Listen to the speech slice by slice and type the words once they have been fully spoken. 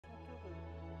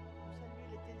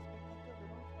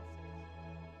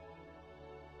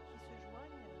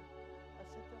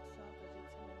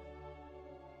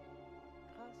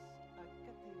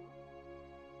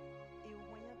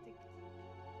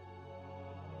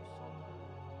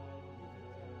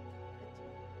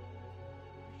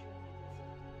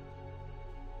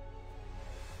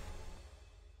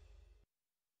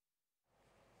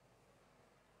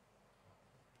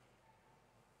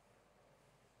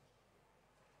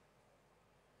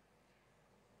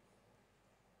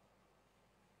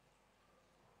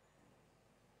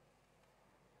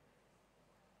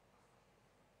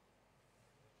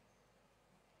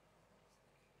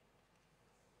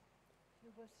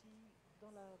Nous voici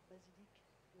dans la basilique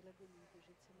de l'Agony de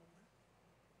Gethsemane,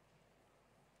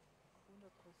 où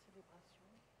notre célébration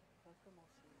va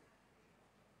commencer.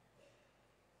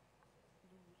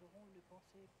 Nous aurons une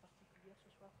pensée particulière ce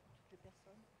soir pour toutes les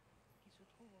personnes qui se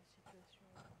trouvent en situation.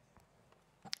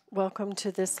 Welcome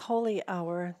to this holy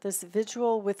hour, this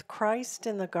vigil with Christ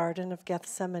in the Garden of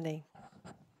Gethsemane.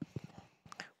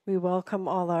 We welcome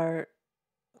all our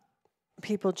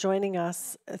people joining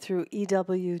us through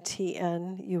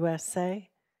EWTN USA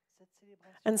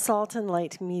and Salt and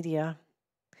Light Media,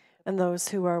 and those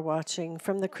who are watching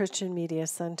from the Christian Media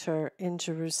Center in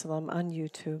Jerusalem on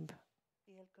YouTube.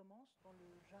 Et elle commence dans le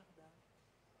jardin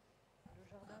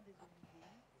des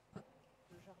Oliviers,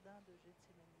 le jardin de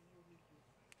Gethsemane au milieu des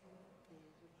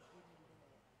oliviers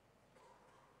millénaires.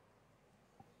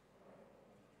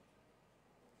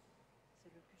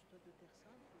 C'est le custo de Terre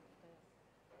Sainte, le frère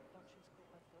Francesco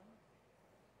Patton,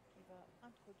 qui va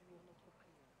introduire notre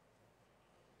prière.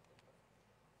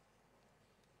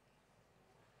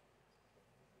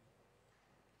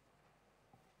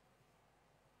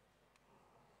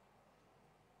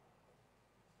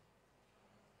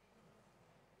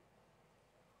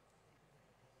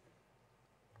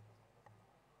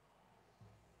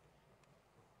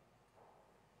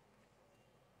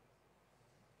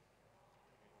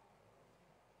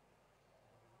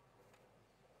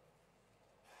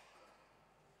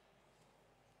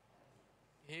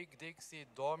 Hic dixit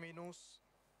Dominus,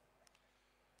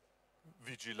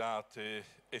 vigilate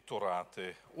et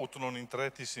orate, ut non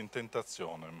intretis in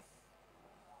tentationem.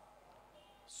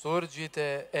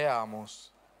 surgite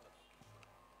eamus.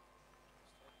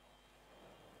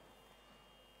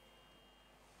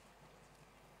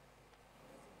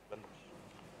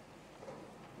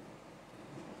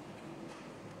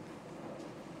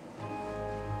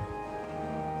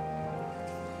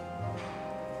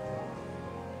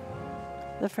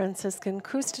 The Franciscan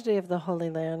Custody of the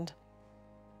Holy Land,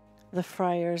 the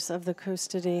friars of the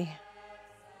Custody,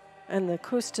 and the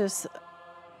Custos,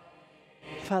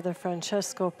 Father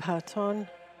Francesco Patton,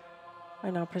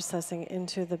 are now processing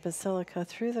into the Basilica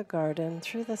through the garden,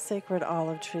 through the sacred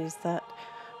olive trees that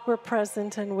were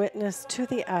present and witness to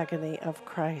the agony of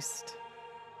Christ.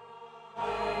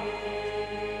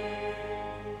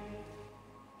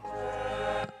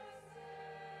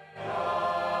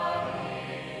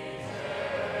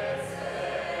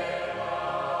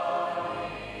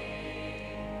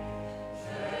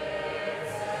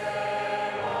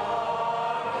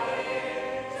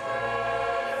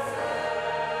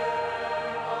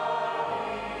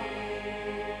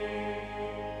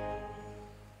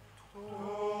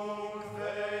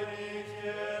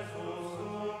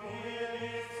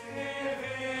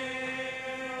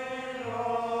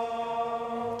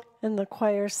 And the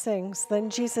choir sings,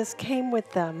 "Then Jesus came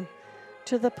with them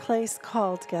to the place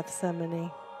called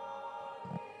Gethsemane."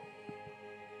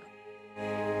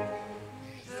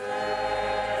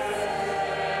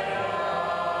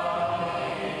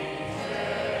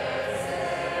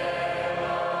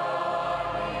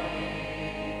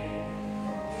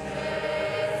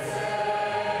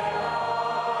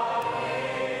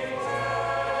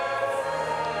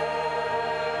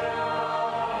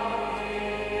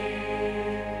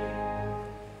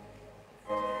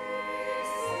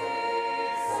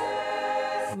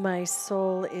 My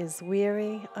soul is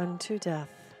weary unto death.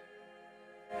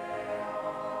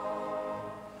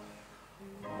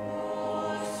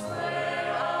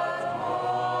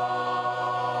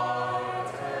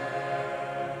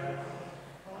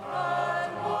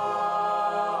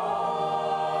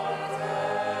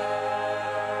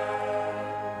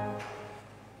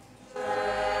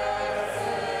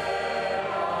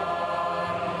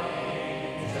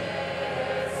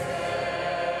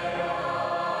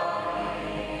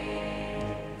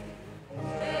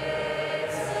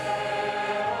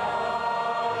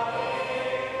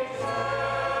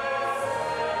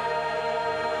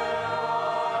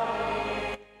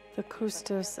 The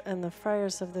Custos and the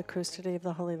friars of the Custody of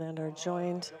the Holy Land are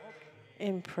joined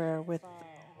in prayer with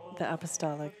the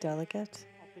apostolic delegate,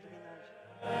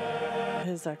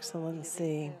 His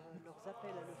Excellency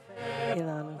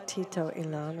Tito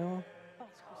Ilano,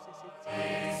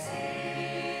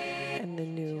 and the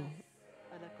new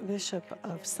Bishop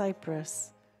of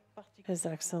Cyprus, His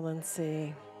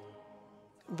Excellency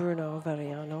Bruno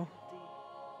Variano.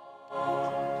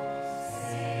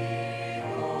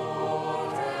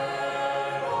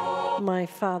 My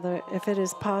Father, if it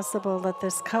is possible, let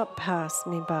this cup pass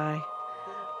me by,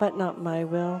 but not my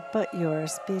will, but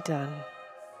yours be done.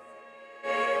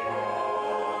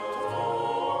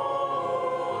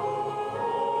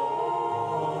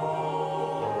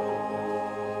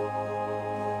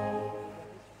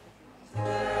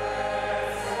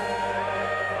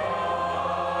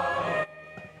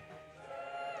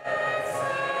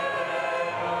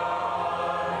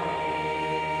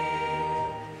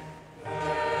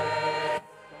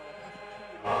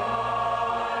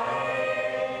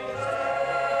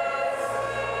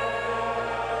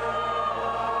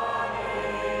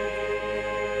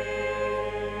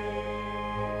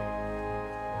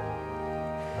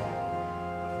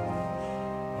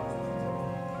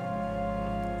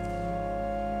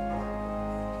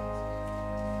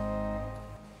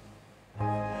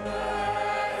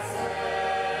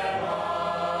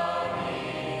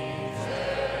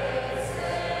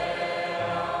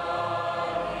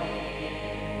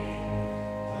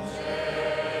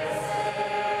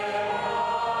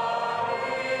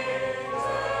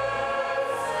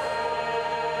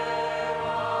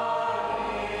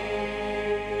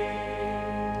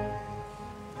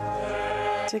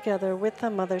 together with the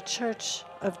Mother Church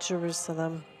of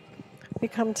Jerusalem, we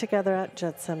come together at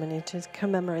Gethsemane to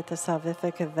commemorate the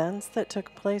salvific events that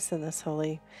took place in this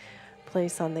holy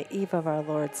place on the eve of our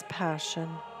Lord's Passion,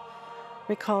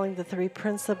 recalling the three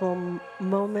principal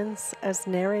moments as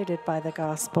narrated by the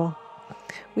Gospel.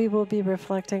 We will be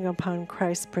reflecting upon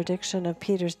Christ's prediction of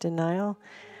Peter's denial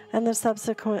and the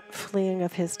subsequent fleeing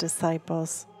of his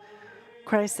disciples,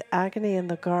 Christ's agony in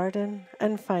the garden,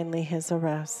 and finally his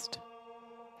arrest.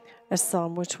 A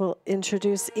psalm which will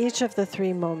introduce each of the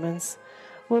three moments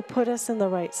will put us in the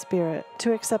right spirit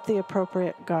to accept the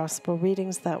appropriate gospel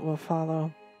readings that will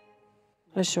follow.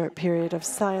 A short period of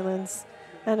silence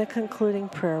and a concluding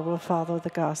prayer will follow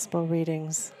the gospel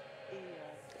readings.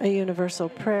 A universal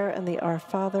prayer and the Our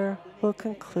Father will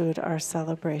conclude our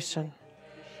celebration.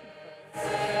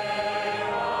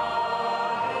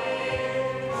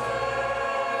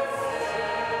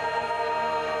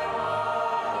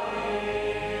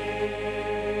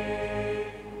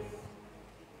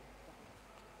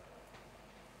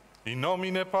 In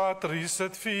nomine Patris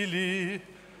et Filii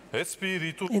et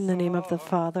Spiritus. In the name of the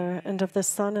Father, and of the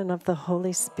Son, and of the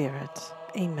Holy Spirit.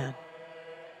 Amen.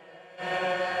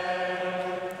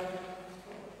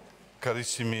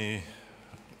 Carissimi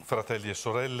fratelli e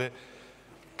sorelle,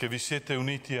 che vi siete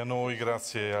uniti a noi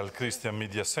grazie al Christian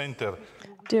Media Center.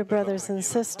 Dear brothers and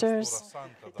sisters,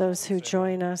 those who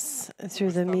join us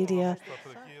through the media,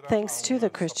 thanks to the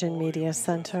Christian Media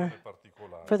Center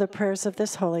for the prayers of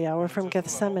this holy hour from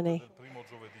Gethsemane.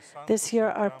 This year,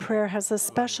 our prayer has a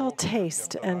special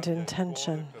taste and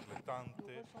intention.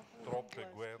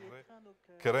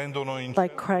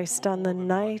 Like Christ on the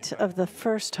night of the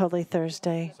first Holy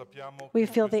Thursday, we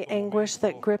feel the anguish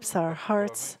that grips our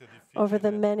hearts over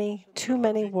the too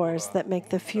many wars that make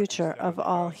the future of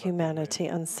all humanity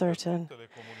uncertain.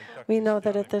 We know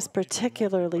that at this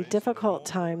particularly difficult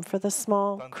time for the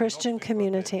small Christian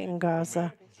community in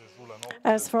Gaza,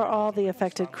 as for all the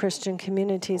affected Christian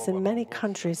communities in many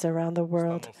countries around the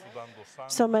world,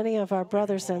 so many of our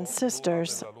brothers and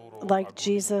sisters, like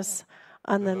Jesus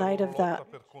on the night of that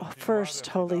first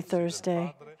Holy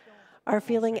Thursday, are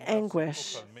feeling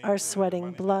anguish, are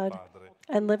sweating blood,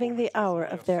 and living the hour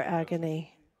of their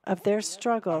agony, of their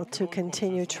struggle to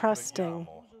continue trusting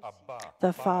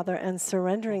the Father and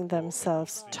surrendering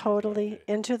themselves totally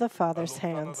into the Father's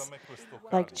hands,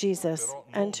 like Jesus,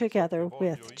 and together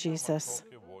with Jesus.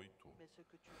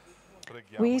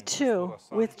 We too,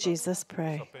 with Jesus,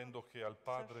 pray.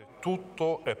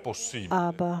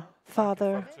 Abba,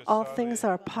 Father, all things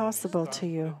are possible to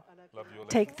you.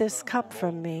 Take this cup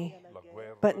from me,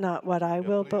 but not what I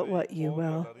will, but what you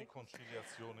will.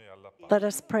 Let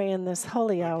us pray in this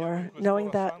holy hour,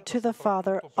 knowing that to the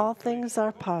Father all things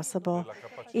are possible,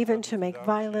 even to make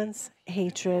violence,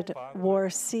 hatred, war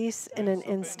cease in an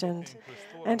instant,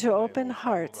 and to open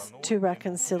hearts to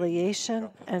reconciliation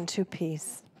and to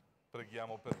peace.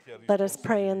 Let us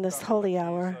pray in this holy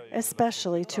hour,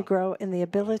 especially to grow in the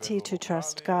ability to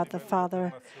trust God the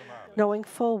Father, knowing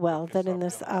full well that in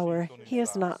this hour He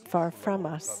is not far from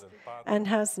us and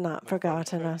has not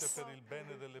forgotten us.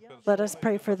 Let us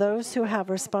pray for those who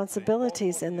have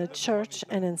responsibilities in the church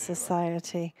and in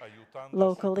society,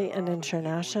 locally and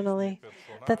internationally,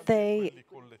 that they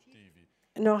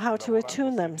know how to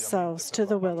attune themselves to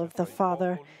the will of the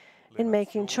Father in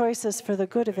making choices for the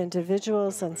good of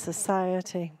individuals and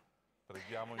society,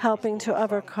 helping to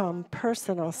overcome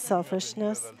personal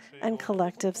selfishness and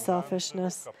collective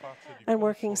selfishness, and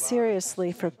working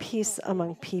seriously for peace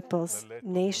among peoples,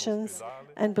 nations,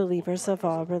 and believers of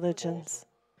all religions.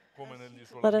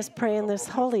 Let us pray in this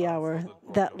holy hour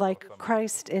that, like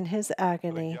Christ in his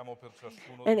agony,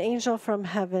 an angel from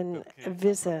heaven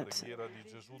visit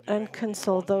and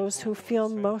console those who feel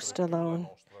most alone,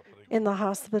 in the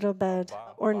hospital bed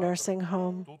or nursing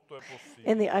home,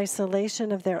 in the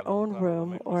isolation of their own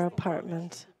room or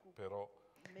apartment.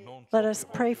 Let us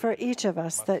pray for each of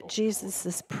us that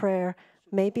Jesus' prayer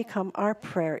may become our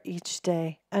prayer each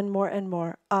day, and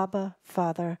more, Abba,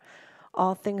 Father,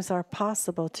 all things are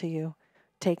possible to you.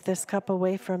 Take this cup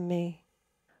away from me,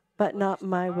 but not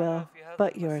my will,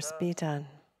 but yours be done.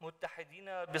 متحدين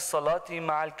بالصلاة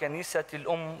مع الكنيسة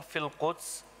الأم في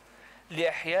القدس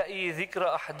لإحياء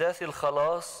ذكرى أحداث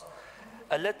الخلاص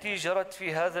التي جرت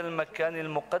في هذا المكان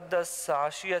المقدس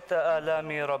عشية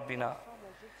آلام ربنا،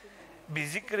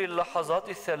 بذكر اللحظات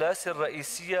الثلاث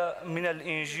الرئيسية من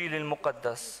الإنجيل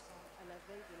المقدس.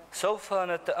 سوف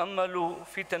نتأمل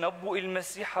في تنبؤ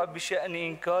المسيح بشأن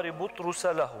إنكار بطرس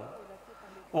له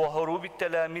وهروب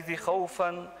التلاميذ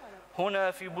خوفاً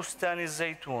هنا في بستان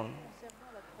الزيتون،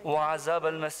 وعذاب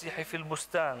المسيح في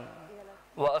البستان،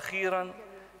 وأخيراً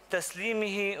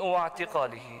تسليمه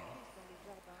واعتقاله،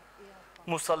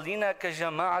 مصلين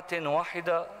كجماعة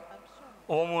واحدة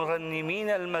ومرنمين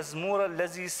المزمور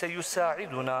الذي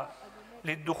سيساعدنا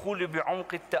للدخول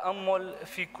بعمق التأمل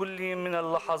في كل من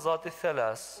اللحظات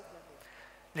الثلاث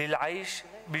للعيش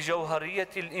بجوهرية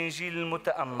الإنجيل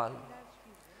المتأمل.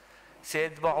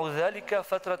 سيتبع ذلك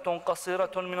فترة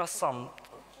قصيرة من الصمت،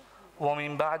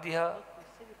 ومن بعدها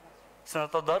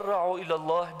سنتضرع إلى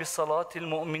الله بصلاة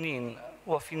المؤمنين،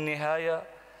 وفي النهاية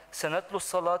سنتلو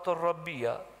الصلاة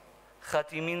الربية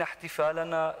خاتمين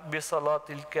احتفالنا بصلاة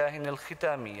الكاهن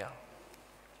الختامية.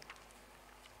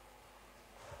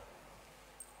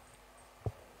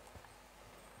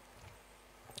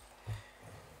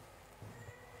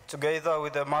 Together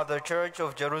with the Mother Church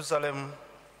of Jerusalem,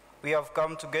 we have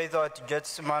come together at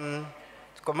Gethsemane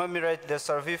to commemorate the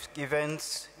salvific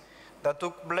events that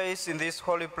took place in this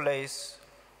holy place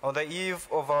on the eve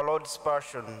of our Lord's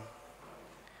Passion.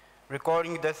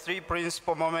 Recalling the three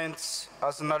principal moments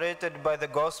as narrated by the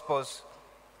Gospels,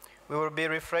 we will be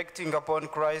reflecting upon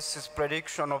Christ's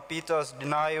prediction of Peter's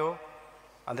denial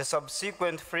and the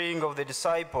subsequent freeing of the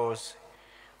disciples,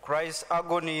 Christ's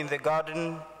agony in the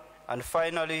garden, and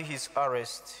finally his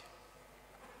arrest.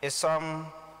 A psalm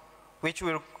which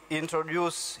will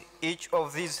introduce each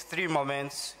of these three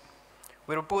moments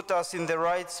will put us in the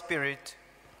right spirit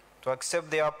to accept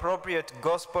the appropriate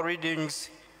gospel readings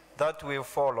that will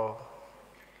follow.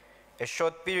 A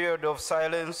short period of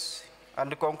silence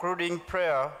and concluding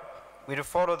prayer will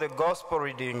follow the gospel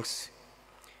readings.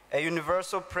 A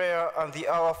universal prayer and the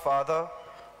Our Father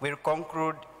will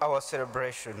conclude our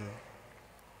celebration.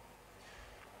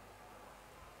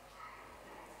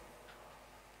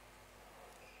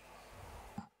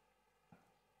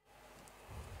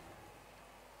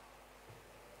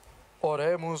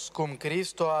 Oremus cum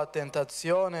Christo a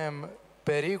tentationem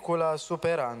pericula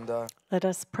superanda. Let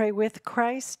us pray with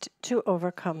Christ to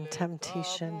overcome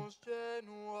temptation.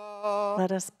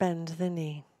 Let us bend the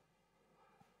knee.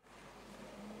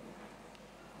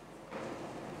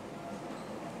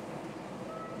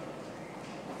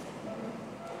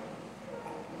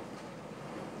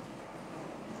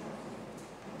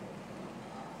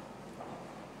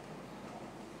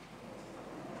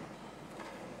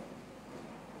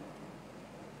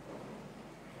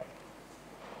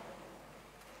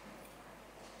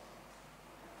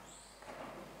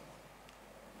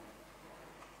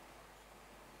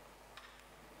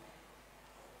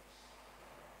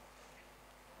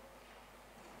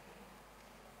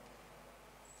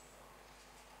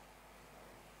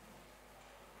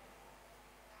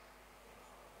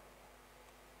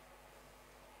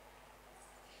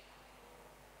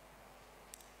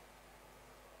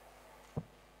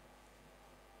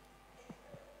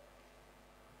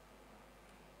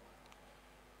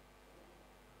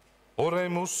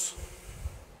 Oremus,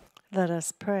 Let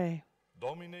us pray.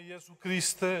 Domine Iesu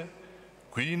Christe,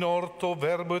 qui in orto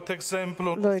verbo et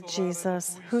exemplo Lord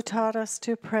Jesus, who taught us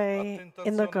to pray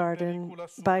in the garden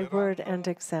by word and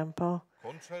example,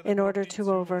 in order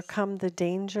to overcome the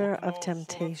danger of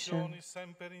temptation,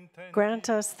 grant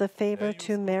us the favor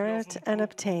to merit and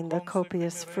obtain the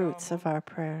copious fruits of our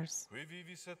prayers,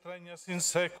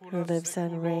 who lives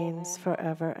and reigns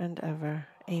forever and ever.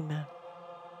 Amen.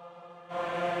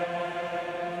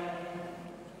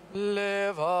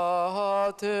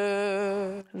 Levate.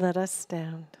 Let us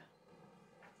stand.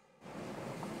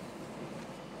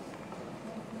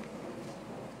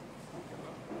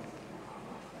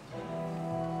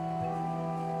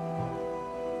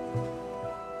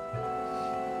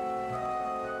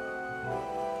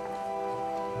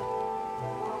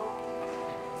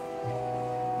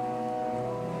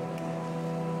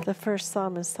 The first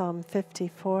psalm is Psalm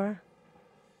 54,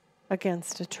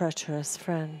 against a treacherous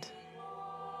friend.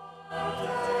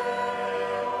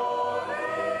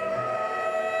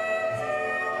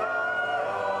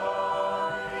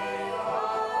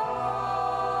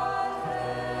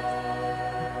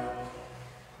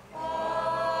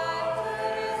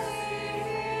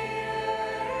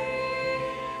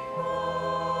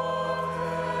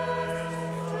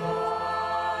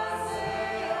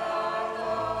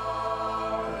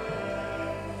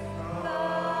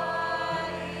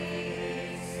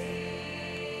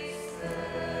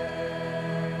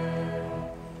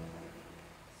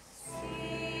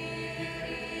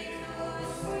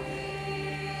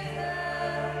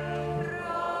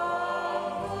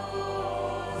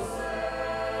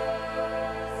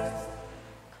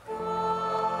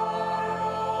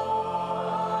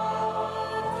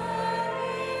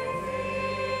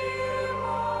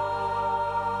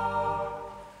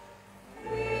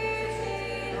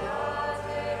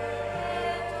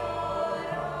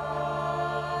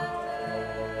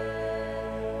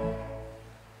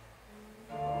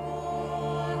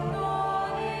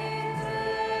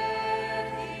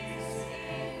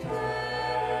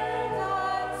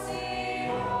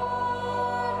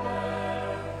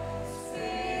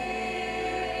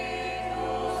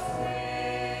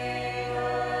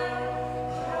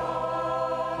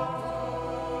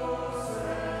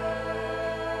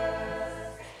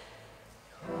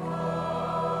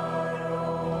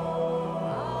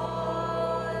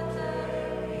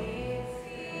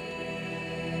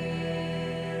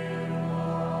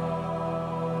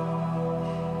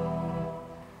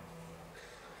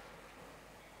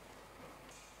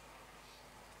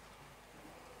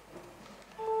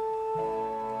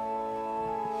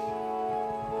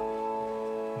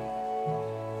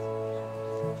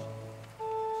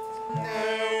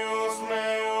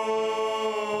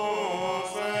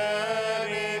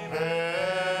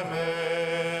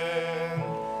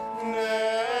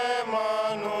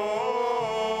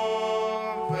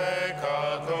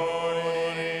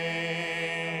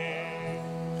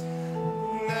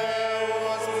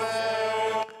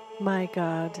 My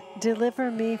God,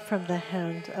 deliver me from the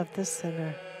hand of the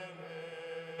sinner.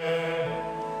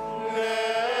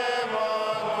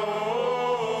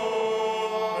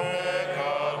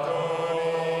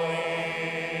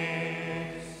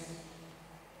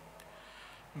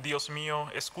 Dios mío,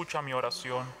 escucha mi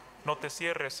oración, no te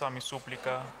cierres a mi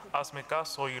súplica, hazme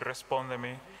caso y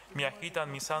respóndeme, me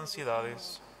agitan mis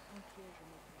ansiedades.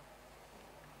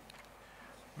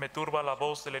 Me turba la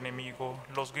voz del enemigo,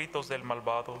 los gritos del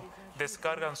malvado,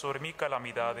 descargan sobre mí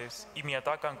calamidades y me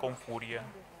atacan con furia.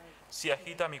 Se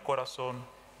agita mi corazón,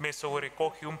 me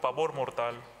sobrecoge un pavor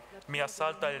mortal, me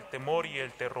asalta el temor y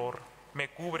el terror, me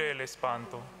cubre el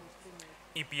espanto.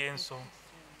 Y pienso,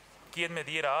 ¿quién me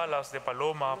diera alas de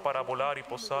paloma para volar y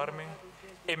posarme?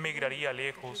 Emigraría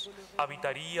lejos,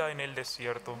 habitaría en el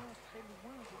desierto.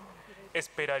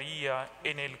 Esperaría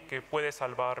en el que puede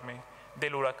salvarme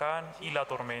del huracán y la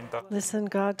tormenta. Listen,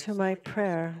 God, to my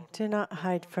prayer. Do not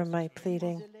hide from my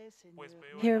pleading.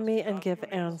 Hear me and give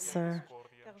answer.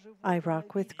 I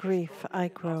rock with grief, I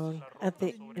groan at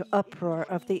the uproar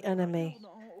of the enemy,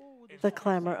 the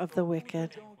clamor of the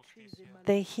wicked.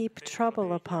 They heap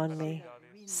trouble upon me,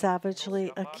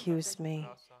 savagely accuse me.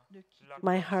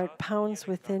 My heart pounds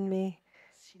within me,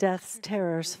 death's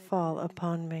terrors fall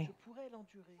upon me.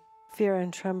 Fear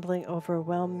and trembling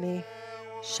overwhelm me,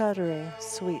 shuddering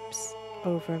sweeps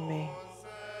over me.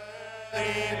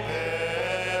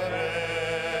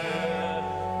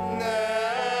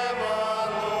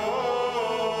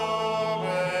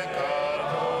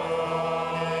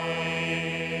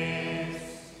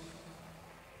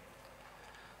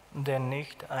 Denn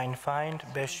nicht ein Feind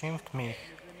beschimpft mich,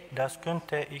 das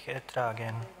könnte ich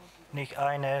ertragen. Nicht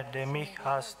einer, der mich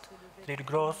hasst, tritt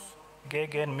groß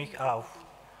gegen mich auf.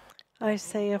 I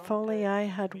say, if only I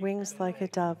had wings like a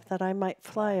dove, that I might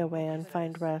fly away and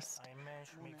find rest.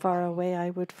 Far away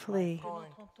I would flee.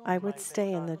 I would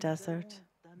stay in the desert.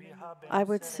 I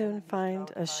would soon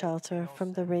find a shelter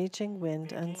from the raging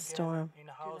wind and storm.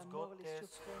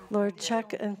 Lord,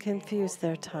 check and confuse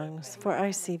their tongues, for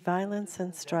I see violence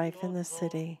and strife in the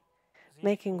city,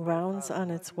 making rounds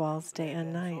on its walls day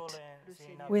and night.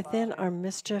 Within are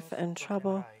mischief and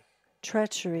trouble,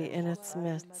 treachery in its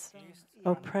midst.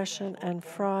 Oppression and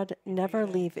fraud never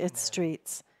leave its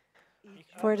streets.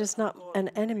 For it is not an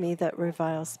enemy that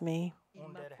reviles me,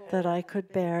 that I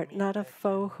could bear, not a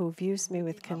foe who views me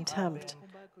with contempt,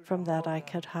 from that I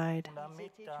could hide.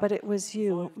 But it was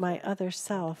you, my other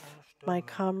self, my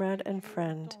comrade and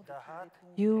friend,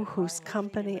 you whose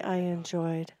company I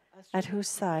enjoyed, at whose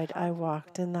side I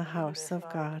walked in the house of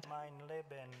God.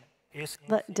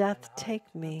 Let death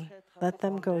take me, let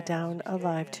them go down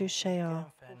alive to Sheol,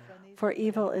 for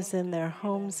evil is in their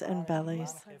homes and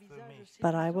bellies.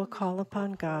 But I will call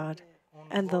upon God,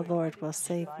 and the Lord will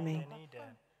save me.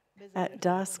 At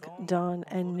dusk, dawn,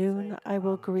 and noon I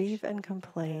will grieve and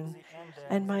complain,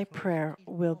 and my prayer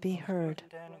will be heard.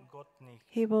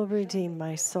 He will redeem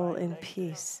my soul in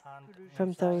peace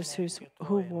from those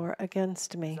who war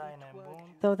against me,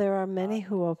 though there are many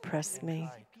who oppress me.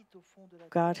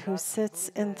 God, who sits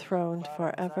enthroned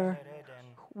forever,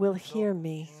 will hear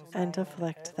me and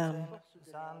afflict them.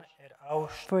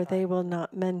 For they will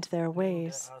not mend their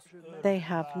ways. They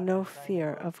have no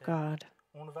fear of God.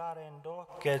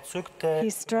 He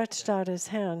stretched out his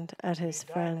hand at his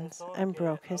friends and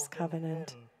broke his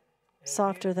covenant.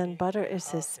 Softer than butter is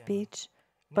his speech,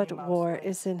 but war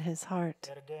is in his heart.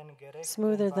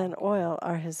 Smoother than oil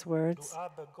are his words,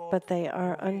 but they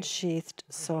are unsheathed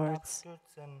swords.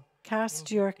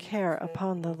 Cast your care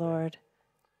upon the Lord,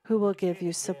 who will give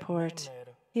you support.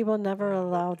 He will never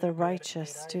allow the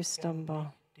righteous to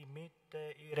stumble.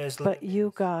 But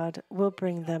you, God, will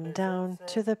bring them down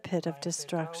to the pit of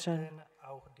destruction.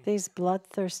 These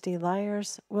bloodthirsty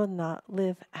liars will not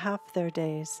live half their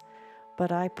days,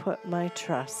 but I put my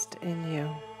trust in you.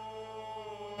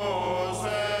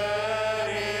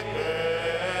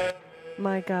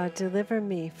 My God, deliver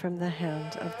me from the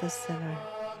hand of the sinner.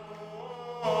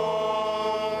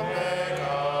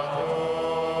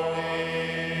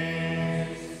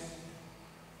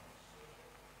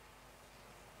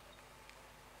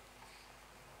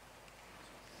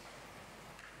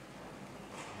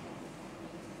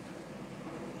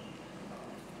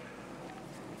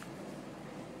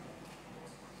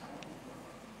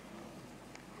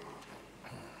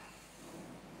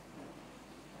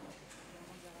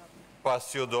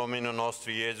 Passio Domino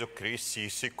nostri Gesù Christi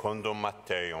secondo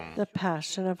Matteum. The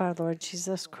Passion of our Lord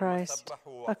Jesus Christ,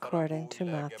 according to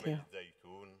Matthew.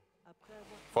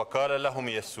 فقال لهم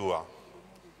يسوع: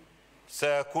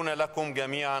 سيكون لكم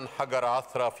جميعا حجر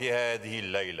عثرة في هذه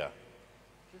الليلة،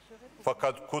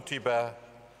 فقد كتب: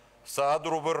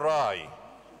 سأضرب الراعي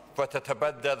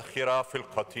فتتبدد خراف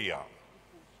القطيع،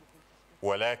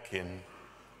 ولكن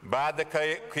بعد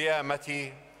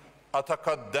قيامتي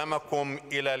أتقدمكم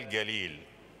إلى الجليل.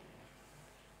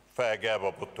 فأجاب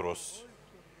بطرس: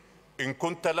 إن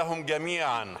كنت لهم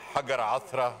جميعا حجر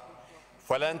عثرة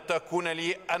فلن تكون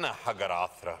لي أنا حجر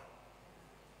عثرة.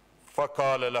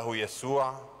 فقال له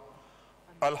يسوع: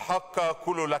 الحق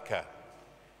أقول لك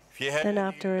في هذه Then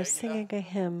after singing a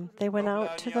hymn, they went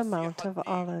out to the Mount of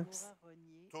Olives.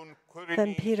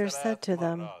 Then Peter said to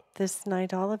them, "This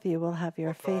night all of you will have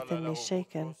your faith in me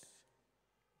shaken.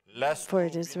 For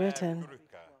it is written,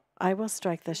 I will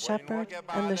strike the shepherd,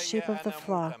 and the sheep of the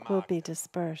flock will be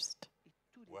dispersed.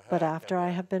 But after I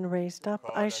have been raised up,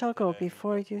 I shall go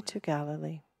before you to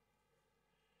Galilee."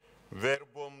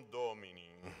 Verbum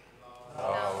Domini.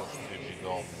 Laus tibi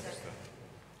Dominus.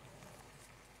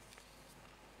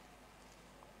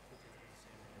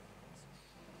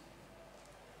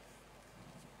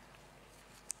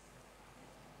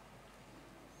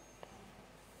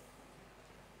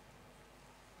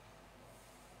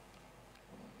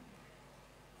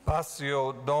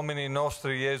 Passio Domini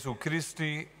nostri Iesu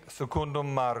Christi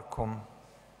secundum Marcum.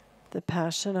 The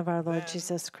Passion of our Lord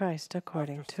Jesus Christ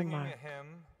according to Singing Mark. a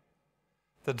hymn,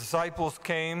 the disciples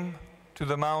came to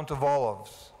the Mount of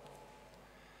Olives.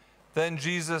 Then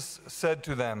Jesus said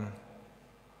to them,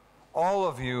 "All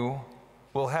of you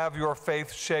will have your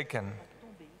faith shaken.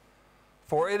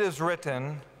 For it is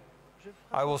written,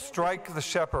 I will strike the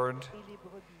shepherd,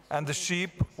 and the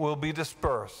sheep will be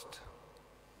dispersed.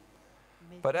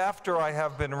 But after I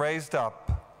have been raised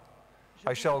up,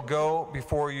 I shall go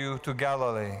before you to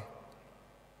Galilee."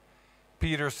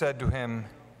 Peter said to him,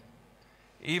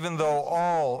 "Even though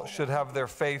all should have their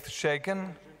faith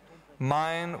shaken,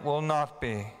 mine will not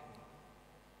be."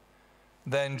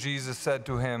 Then Jesus said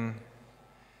to him,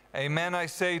 "Amen, I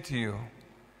say to you,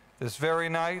 this very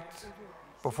night,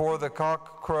 before the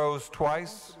cock crows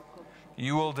twice,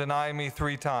 you will deny me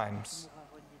 3 times."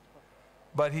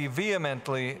 But he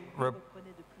vehemently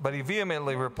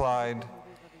replied,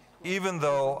 "Even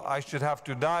though I should have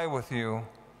to die with you,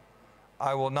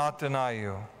 I will not deny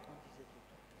you."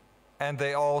 And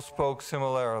they all spoke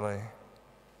similarly.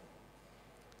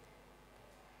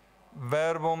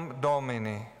 Verbum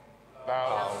Domini.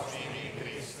 Laus tibi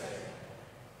Christe.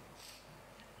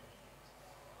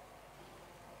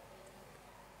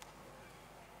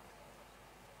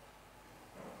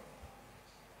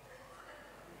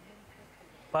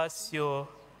 Passio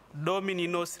Domini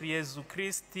nostri Iesu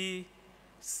Christi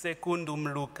secundum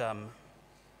Lucam.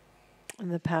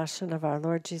 And the Passion of our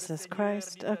Lord Jesus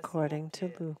Christ according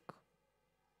to Luke.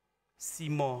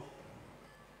 Simon,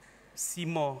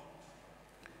 Simon,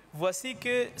 voici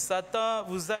que Satan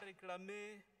vous a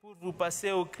réclamé pour vous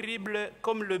passer au crible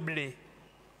comme le blé.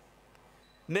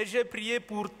 Mais j'ai prié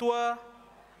pour toi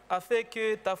afin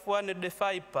que ta foi ne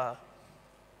défaille pas.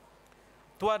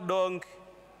 Toi donc,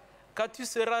 quand tu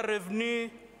seras revenu,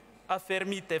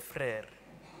 affermis tes frères.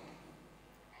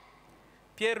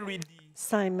 Pierre lui dit,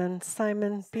 Simon,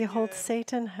 Simon, behold,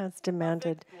 Satan has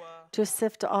demanded to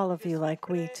sift all of you like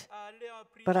wheat.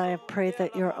 But I have prayed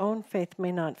that your own faith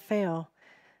may not fail.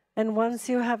 And once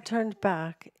you have turned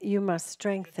back, you must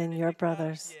strengthen your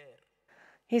brothers.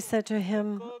 He said to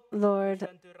him, "Lord,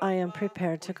 I am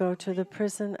prepared to go to the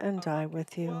prison and die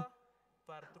with you."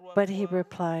 But he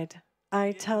replied,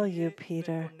 "I tell you,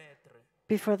 Peter,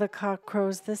 before the cock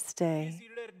crows this day,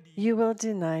 you will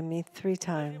deny me 3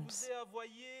 times,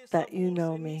 that you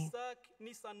know me."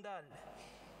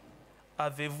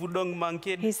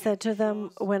 He said to them,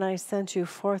 "When I sent you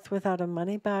forth without a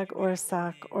money bag or a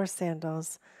sack or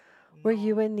sandals, were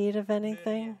you in need of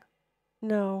anything?"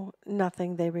 "No,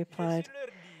 nothing," they replied.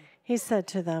 He said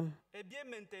to them,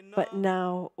 "But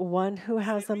now one who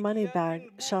has a money bag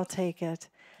shall take it,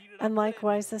 and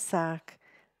likewise a sack,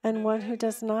 and one who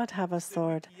does not have a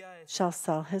sword shall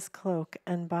sell his cloak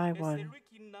and buy one.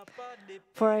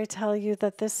 For I tell you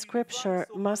that this scripture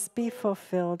must be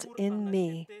fulfilled in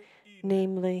me,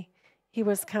 namely, he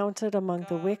was counted among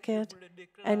the wicked,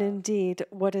 and indeed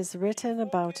what is written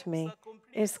about me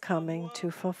is coming to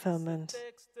fulfillment."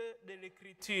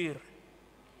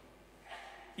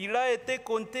 Il a été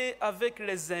compté avec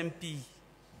les impies.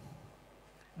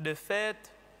 De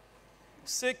fait,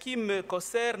 ce qui me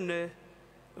concerne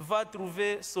va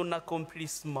trouver son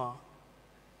accomplissement.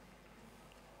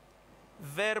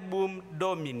 Verbum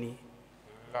Domini.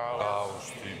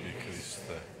 Laus tibi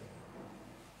Christe.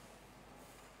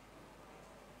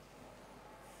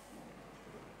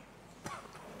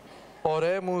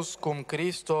 Oremus cum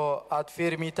Christo ad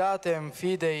firmitatem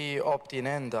fidei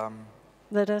obtinendam.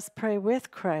 Let us pray with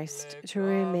Christ to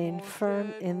remain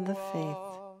firm in the faith.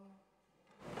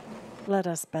 Let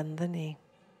us bend the knee.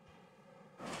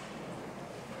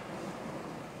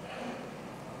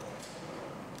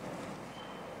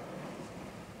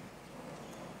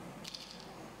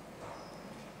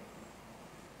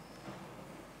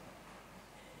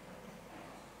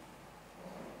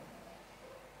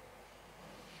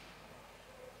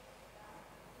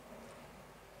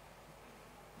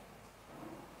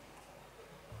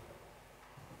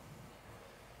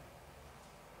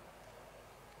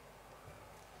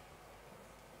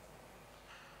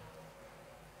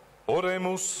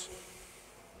 Oremus.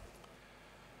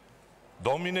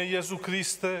 Domine Iesu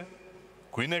Christe,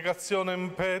 qui negationem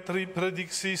Petri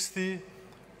predixisti,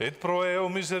 et pro eo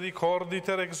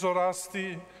misericorditer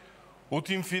exorasti, ut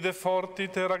in fide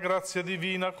fortiter a gratia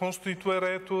divina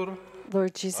constitueretur.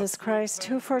 Lord Jesus Christ,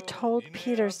 who foretold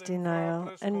Peter's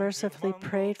denial and mercifully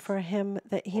prayed for him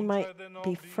that he might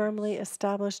be firmly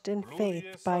established in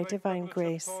faith by divine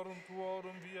grace,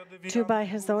 to by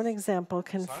his own example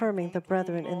confirming the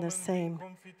brethren in the same,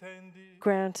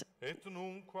 grant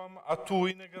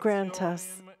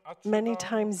us, many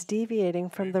times deviating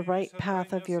from the right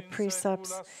path of your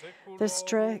precepts, the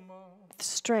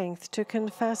strength to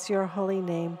confess your holy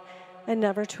name and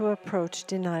never to approach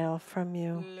denial from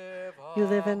you. You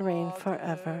live and reign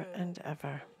forever and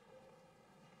ever.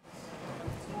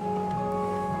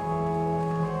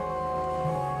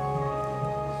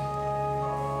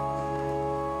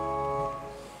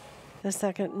 The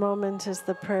second moment is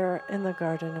the prayer in the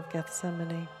Garden of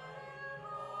Gethsemane.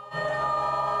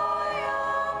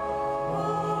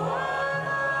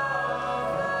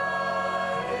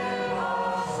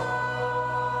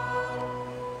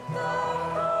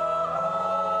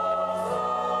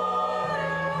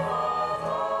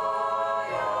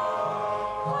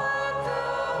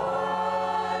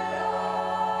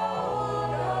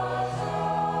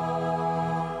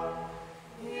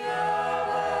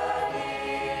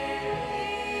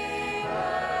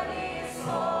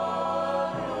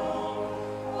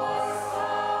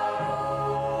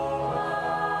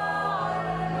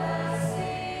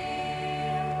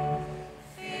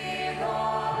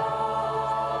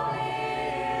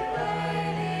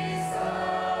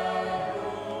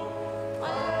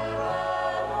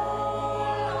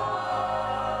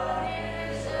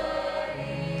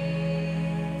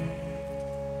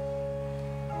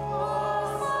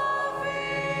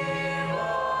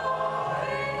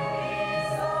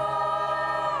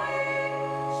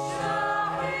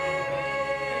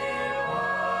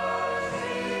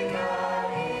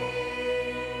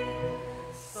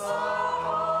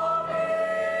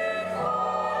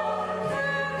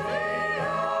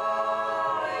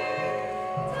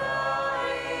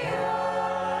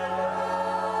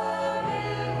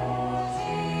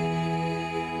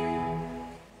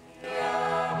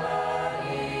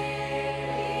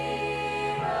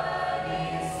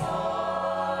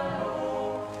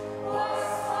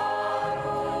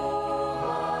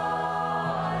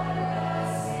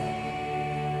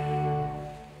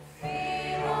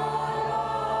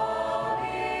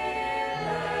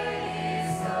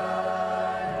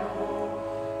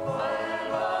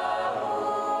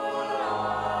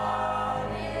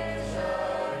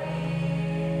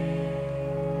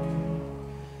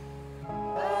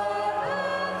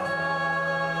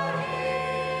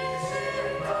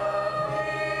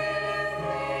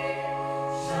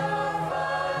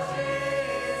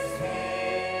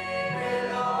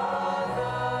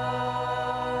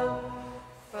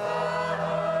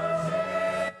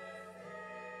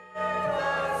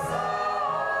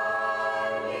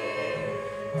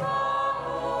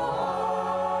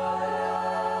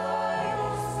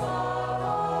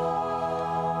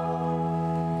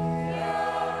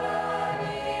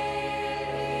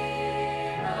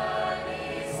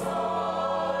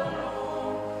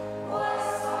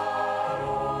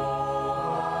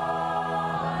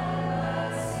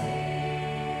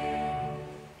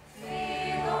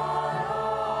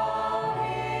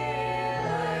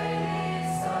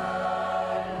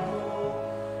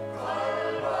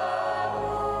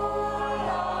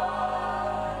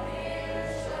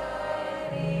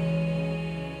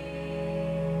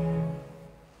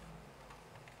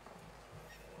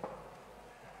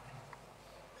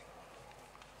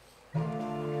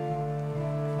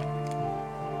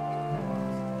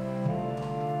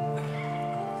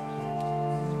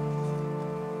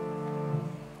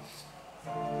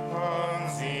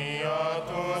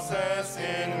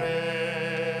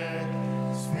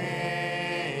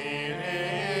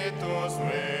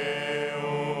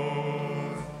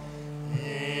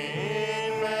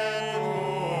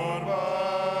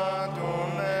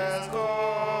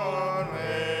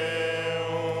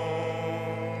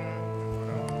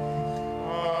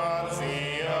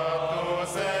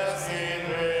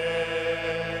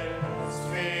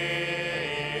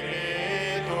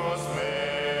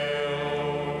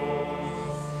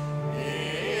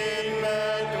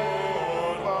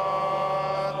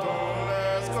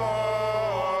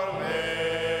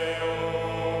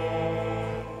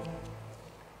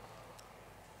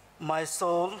 My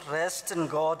soul rests in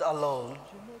God alone,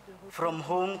 from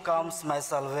whom comes my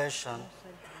salvation.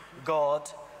 God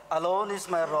alone is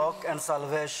my rock and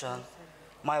salvation,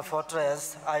 my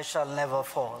fortress, I shall never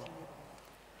fall.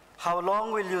 How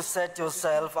long will you set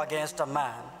yourself against a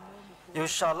man? You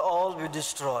shall all be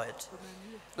destroyed.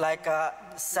 Like a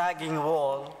sagging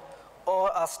wall or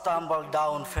a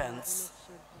stumble-down fence.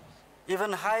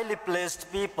 Even highly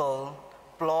placed people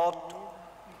plot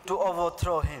to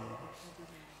overthrow him.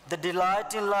 They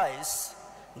delight in lies,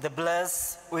 they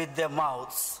bless with their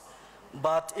mouths,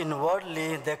 but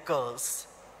inwardly they curse.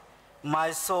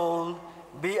 My soul,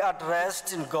 be at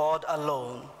rest in God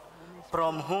alone,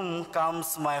 from whom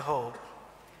comes my hope.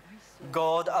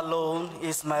 God alone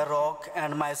is my rock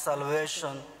and my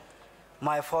salvation,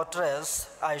 my fortress,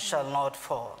 I shall not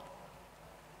fall.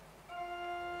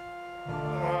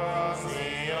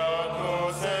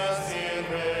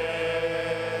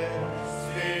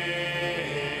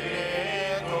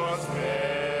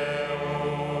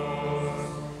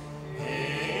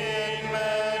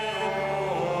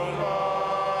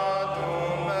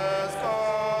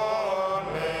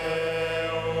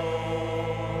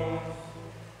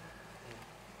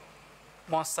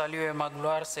 Mon salut et ma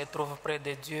gloire se trouvent près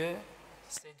de Dieu.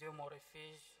 C'est Dieu mon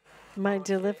refuge. My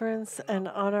deliverance and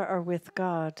honor are with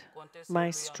God.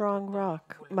 My strong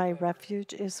rock, my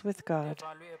refuge is with God.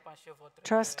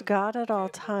 Trust God at all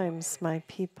times, my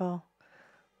people.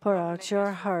 Pour out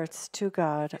your hearts to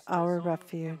God, our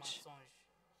refuge.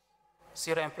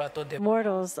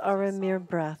 Mortals are a mere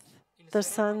breath, the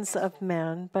sons of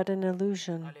man but an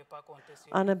illusion.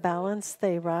 On a balance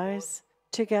they rise,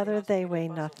 together they weigh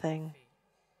nothing.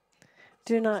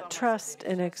 Do not trust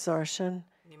in extortion.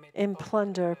 In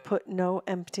plunder, put no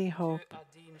empty hope.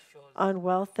 On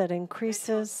wealth that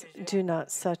increases, do not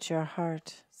set your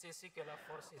heart.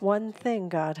 One thing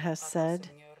God has said,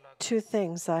 two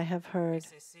things I have heard.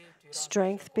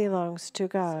 Strength belongs to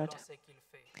God.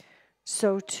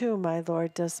 So too my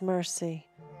Lord does mercy,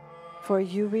 for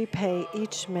you repay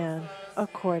each man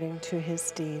according to his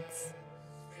deeds.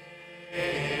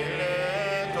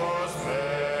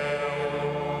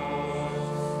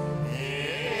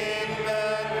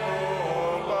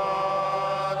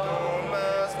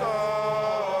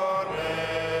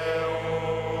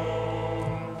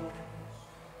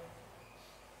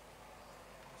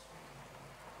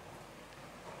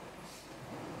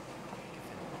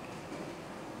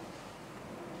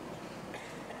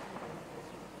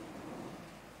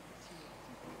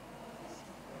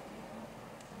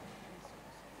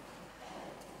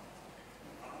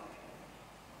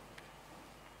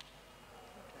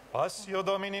 Passio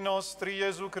Domini nostri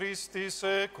Iesu Christi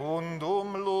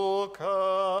secundum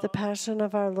Luca. The Passion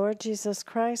of our Lord Jesus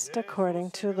Christ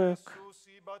according to Luke.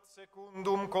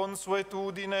 Secundum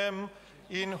consuetudinem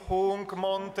in hunc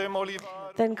montem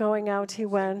Olivarum. Then going out he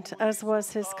went, as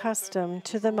was his custom,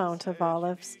 to the Mount of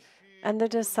Olives, and the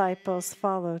disciples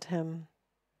followed him.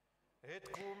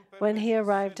 When he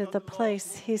arrived at the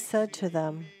place, he said to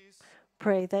them,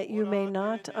 "Pray that you may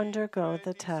not undergo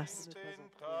the test."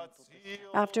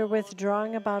 After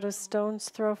withdrawing about a stone's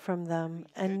throw from them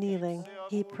and kneeling,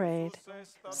 he prayed,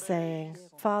 saying,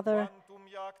 "Father,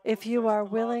 if you are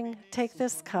willing, take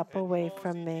this cup away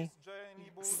from me.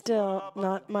 Still,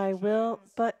 not my will,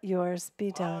 but yours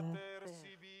be done."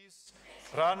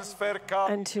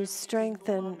 And to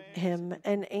strengthen him,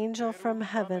 an angel from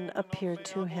heaven appeared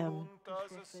to him.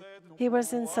 He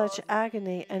was in such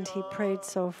agony, and he prayed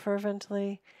so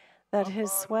fervently that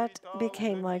his sweat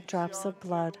became like drops of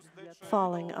blood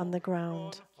falling on the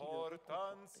ground.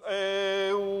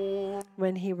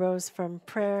 When he rose from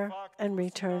prayer and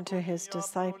returned to his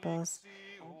disciples,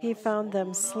 he found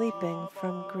them sleeping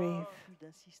from grief.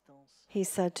 He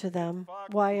said to them,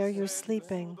 "Why are you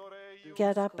sleeping?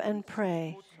 Get up and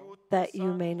pray, that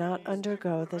you may not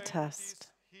undergo the test."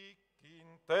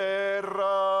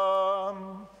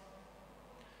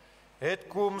 Et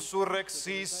cum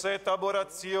surrexisset ab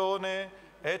oratione,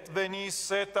 et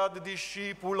venisset ad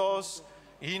discipulos,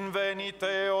 invenit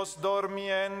eos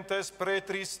dormientes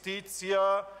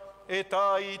pretristitia, et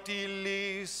ait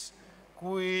illis,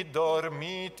 qui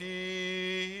dormitis.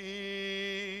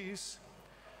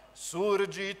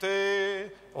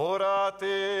 Surgite,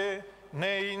 orate,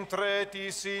 ne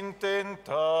intretis in tentationem.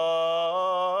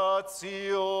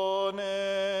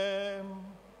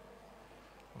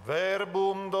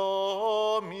 Verbum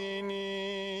Domini.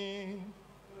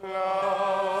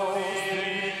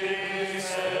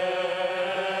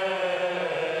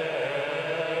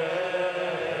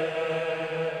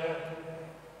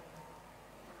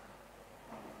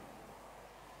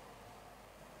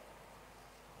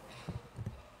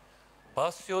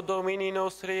 Passio Domini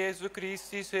nostri Iesu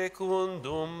Christi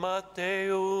secundum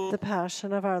Matteum. The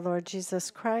Passion of our Lord Jesus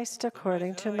Christ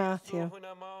according to Matthew.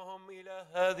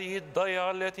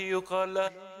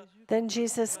 Then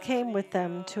Jesus came with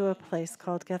them to a place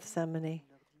called Gethsemane,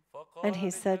 and he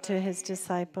said to his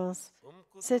disciples,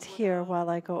 "Sit here while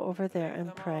I go over there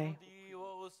and pray."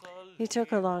 He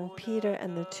took along Peter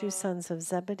and the 2 sons of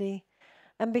Zebedee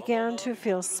and began to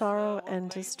feel sorrow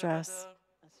and distress.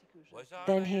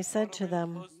 Then he said to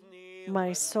them,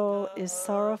 "My soul is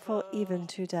sorrowful even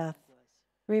to death.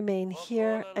 Remain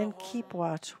here and keep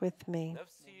watch with me."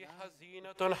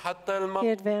 He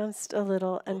advanced a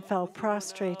little and fell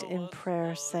prostrate in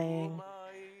prayer, saying,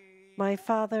 "My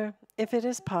Father, if it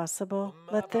is possible,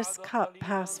 let this cup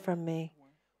pass from me.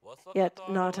 Yet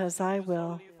not as I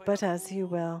will, but as you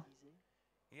will."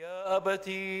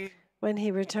 When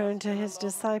he returned to his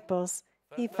disciples,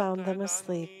 he found them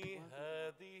asleep.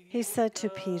 He said to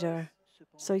Peter,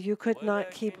 "So you could not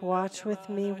keep watch with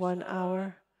me 1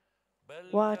 hour?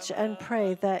 Watch and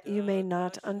pray that you may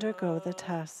not undergo the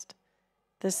test.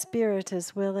 The spirit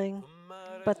is willing,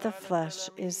 but the flesh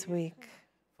is weak."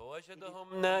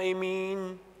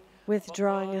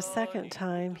 Withdrawing a second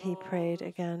time, he prayed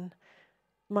again,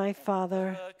 "My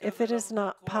Father, if it is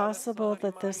not possible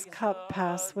that this cup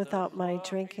pass without my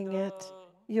drinking it,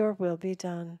 your will be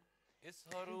done."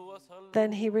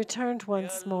 Then he returned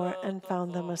once more and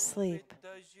found them asleep,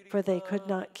 for they could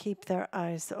not keep their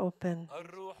eyes open.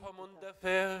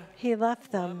 He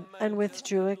left them and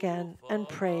withdrew again and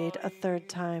prayed a third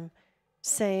time,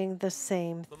 saying the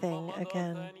same thing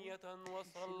again.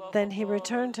 Then he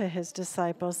returned to his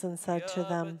disciples and said to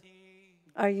them,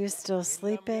 "Are you still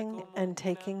sleeping and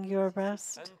taking your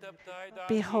rest?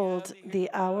 Behold, the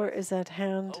hour is at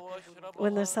hand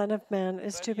when the Son of Man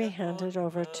is to be handed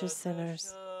over to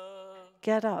sinners.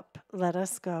 Get up, let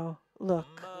us go.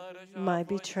 Look, my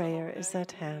betrayer is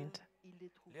at hand."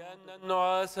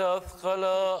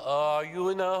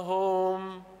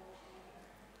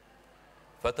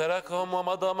 فتركهم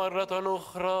ومضى مرة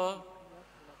أخرى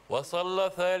وصلى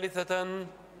ثالثة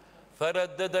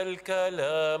فردد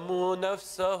الكلام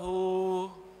نفسه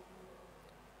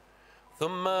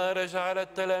ثم رجع على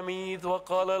التلاميذ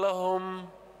وقال لهم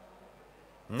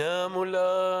ناموا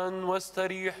الآن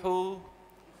واستريحوا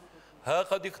ها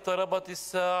قد اقتربت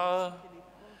الساعة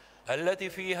التي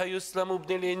فيها يسلم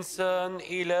ابن الإنسان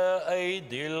إلى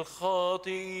أيدي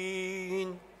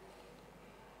الخاطئين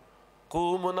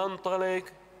قوموا ننطلق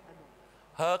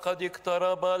ها قد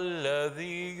اقترب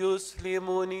الذي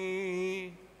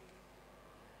يسلمني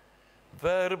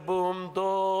Verbum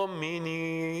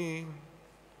Domini.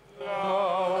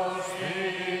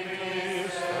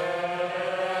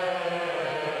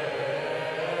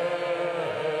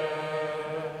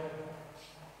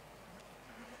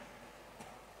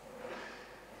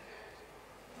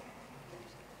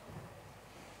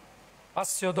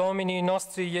 Passio Domini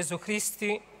nostri Iesu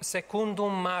Christi,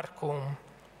 secundum Marcum.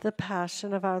 The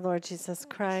Passion of our Lord Jesus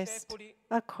Christ,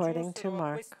 according to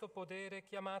Mark.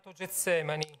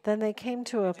 Then they came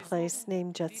to a place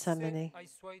named Gethsemane,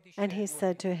 and he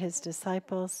said to his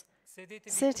disciples,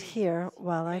 "Sit here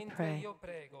while I pray."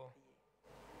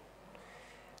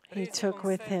 He took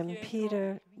with him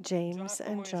Peter, James,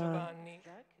 and John,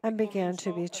 and began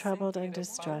to be troubled and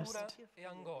distressed.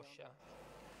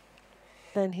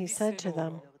 Then he said to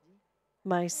them,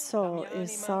 "My soul is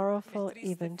sorrowful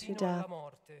even to death.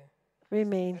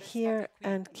 Remain here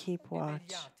and keep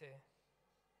watch."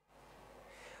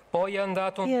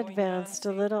 He advanced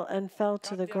a little and fell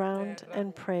to the ground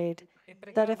and prayed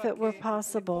that if it were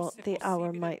possible, the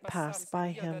hour might pass by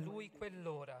him.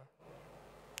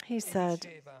 He said,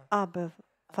 "Abba,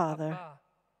 Father,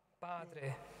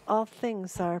 all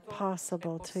things are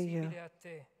possible to you.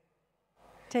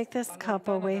 Take this cup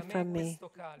away from me,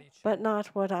 but not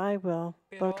what I will,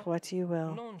 but what you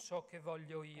will."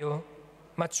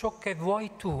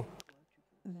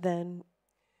 Then,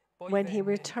 when he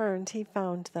returned, he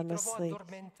found them asleep.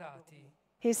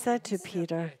 He said to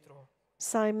Peter,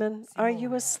 "Simon, are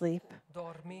you asleep?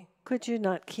 Could you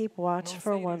not keep watch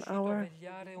for 1 hour?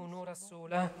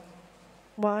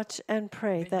 Watch and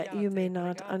pray that you may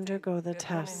not undergo the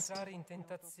test.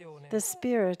 The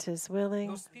spirit is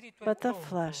willing, but the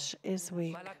flesh is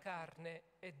weak."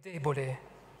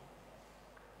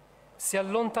 Si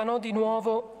allontanò di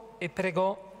nuovo e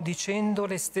pregò dicendo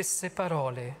le stesse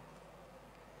parole.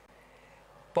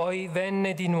 Poi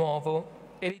venne di nuovo.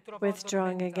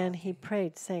 Withdrawing again, he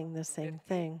prayed, saying the same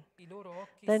thing.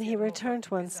 Then he returned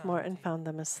once more and found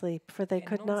them asleep, for they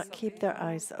could not keep their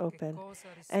eyes open,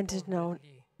 and did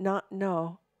not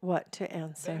know what to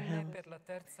answer him. Per la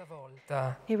terza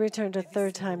volta. He returned a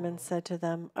third time and said to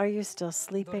them, "Are you still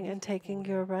sleeping and taking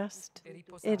your rest?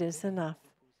 It is enough.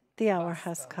 The hour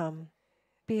has come.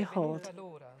 Behold,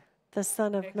 the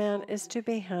Son of Man is to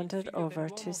be handed over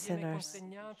to sinners.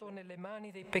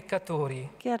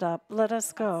 Get up, let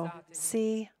us go.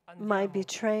 See, my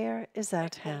betrayer is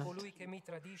at hand." Colui che mi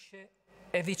tradisce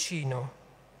è vicino.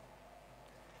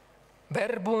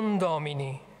 Verbum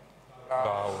Domini.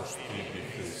 Laus tibi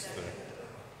Christe.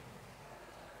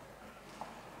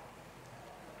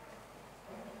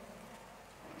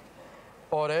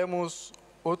 Oremus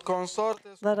ut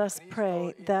consortes. Let us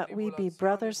pray that we be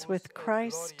brothers with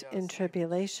Christ in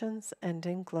tribulations and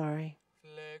in glory.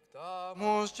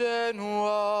 Flectamus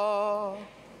genua.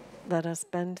 Let us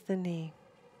bend the knee.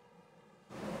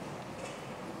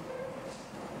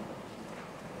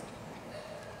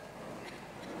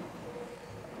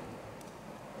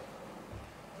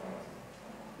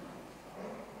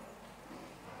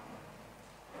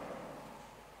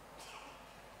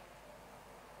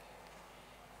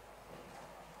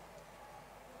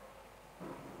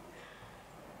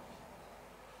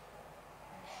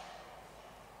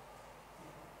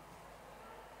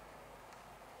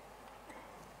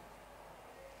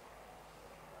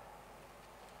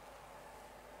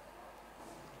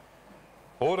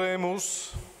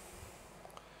 Oremus.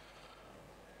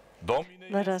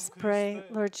 Let us pray,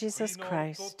 Lord Jesus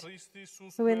Christ,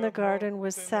 who in the garden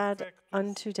was sad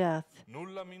unto death.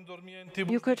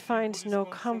 You could find no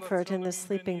comfort in the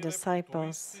sleeping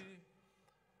disciples.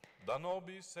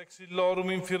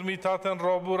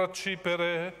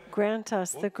 Grant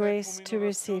us the grace to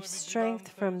receive strength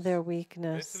from their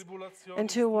weakness and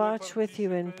to watch with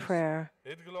you in prayer,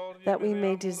 that we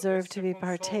may deserve to be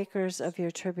partakers of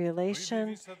your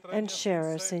tribulation and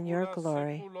sharers in your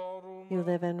glory. You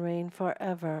live and reign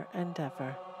forever and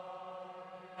ever.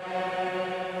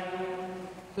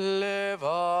 Levate.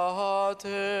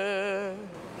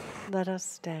 Let us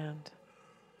stand.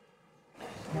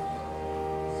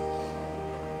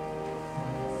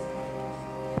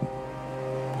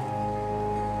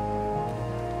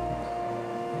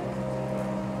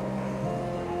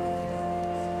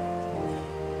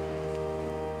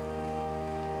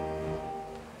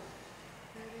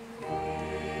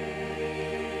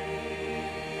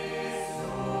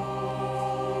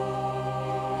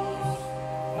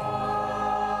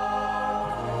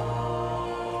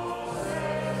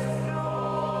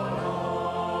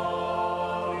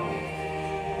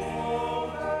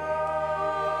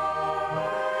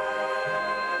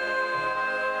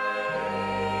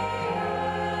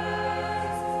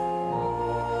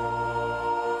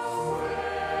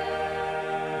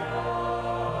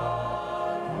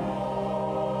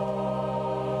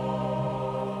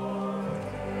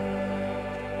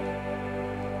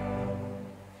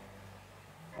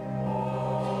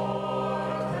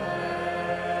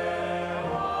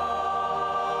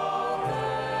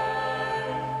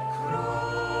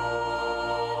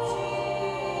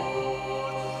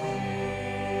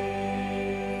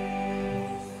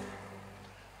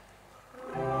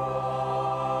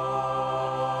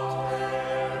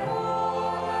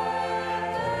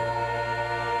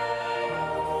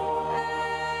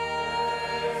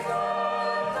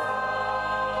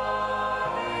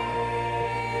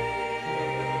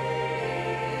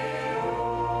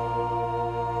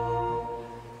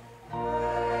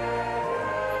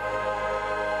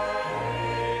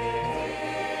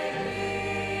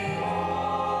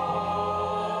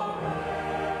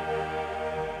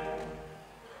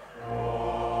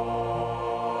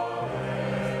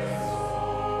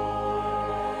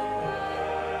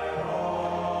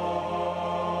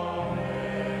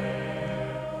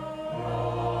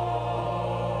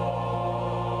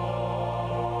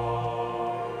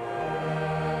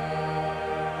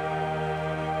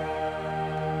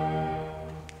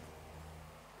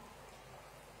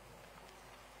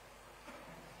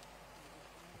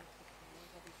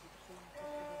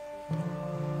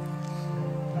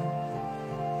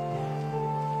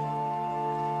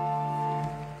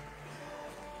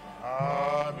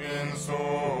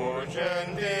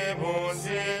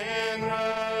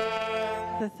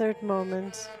 The third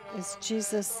moment is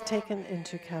Jesus taken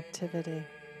into captivity.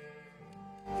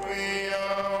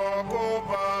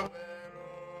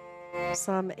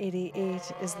 Psalm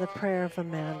 88 is the prayer of a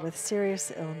man with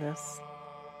serious illness.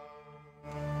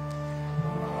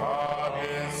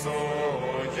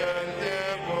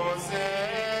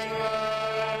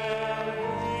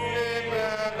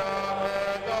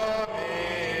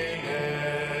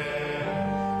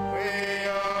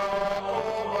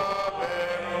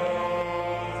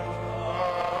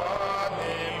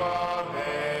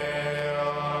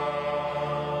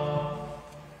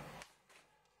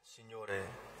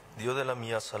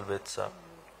 mia salvezza.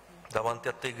 Davanti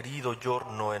a te grido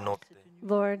giorno e notte.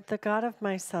 Lord, the God of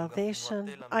my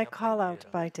salvation, I call out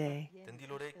by day.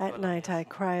 At night I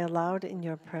cry aloud in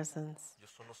your presence.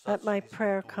 Let my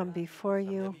prayer come before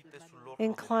you.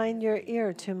 Incline your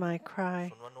ear to my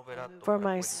cry, for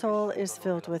my soul is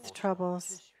filled with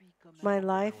troubles. My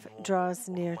life draws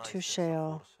near to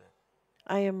Sheol.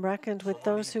 I am reckoned with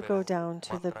those who go down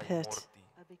to the pit.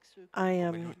 I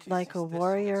am like a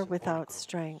warrior without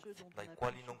strength.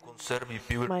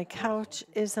 My couch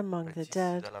is among the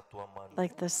dead,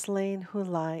 like the slain who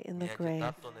lie in the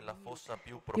grave.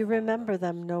 You remember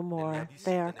them no more.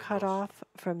 They are cut off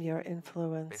from your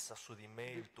influence.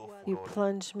 You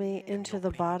plunge me into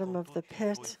the bottom of the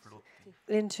pit,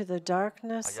 into the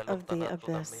darkness of the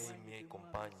abyss.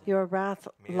 Your wrath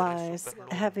lies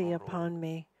heavy upon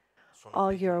me.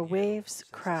 All your waves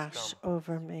crash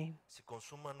over me.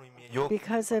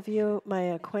 Because of you, my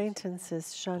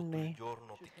acquaintances shun me.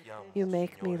 You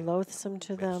make me loathsome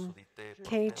to them.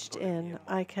 Caged in,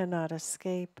 I cannot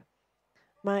escape.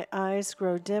 My eyes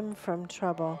grow dim from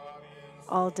trouble.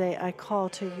 All day I call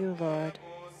to you, Lord.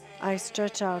 I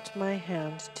stretch out my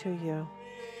hand to you.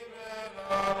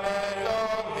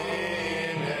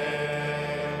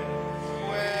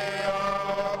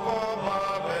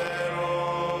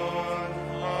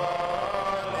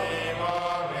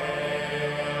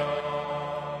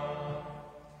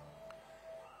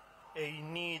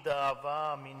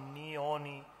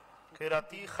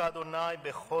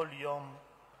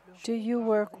 Do you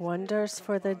work wonders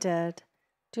for the dead?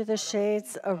 Do the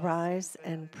shades arise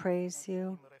and praise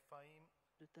you?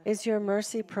 Is your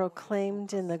mercy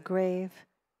proclaimed in the grave,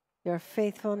 your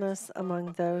faithfulness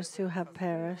among those who have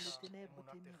perished?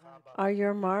 Are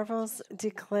your marvels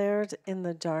declared in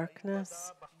the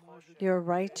darkness, your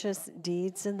righteous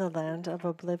deeds in the land of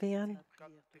oblivion?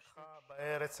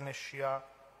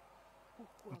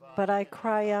 But I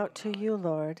cry out to you,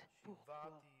 Lord.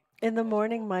 In the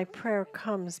morning my prayer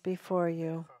comes before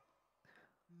you.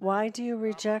 Why do you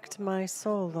reject my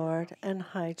soul, Lord, and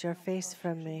hide your face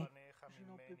from me?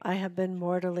 I have been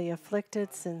mortally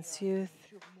afflicted since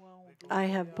youth. I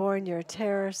have borne your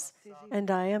terrors, and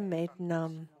I am made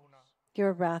numb.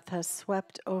 Your wrath has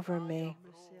swept over me.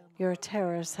 Your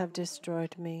terrors have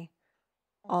destroyed me.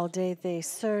 All day they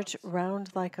surge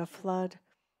round like a flood.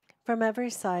 From every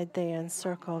side they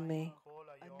encircle me.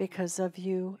 Because of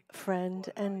you, friend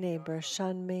and neighbor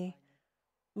shun me.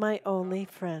 My only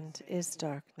friend is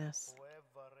darkness.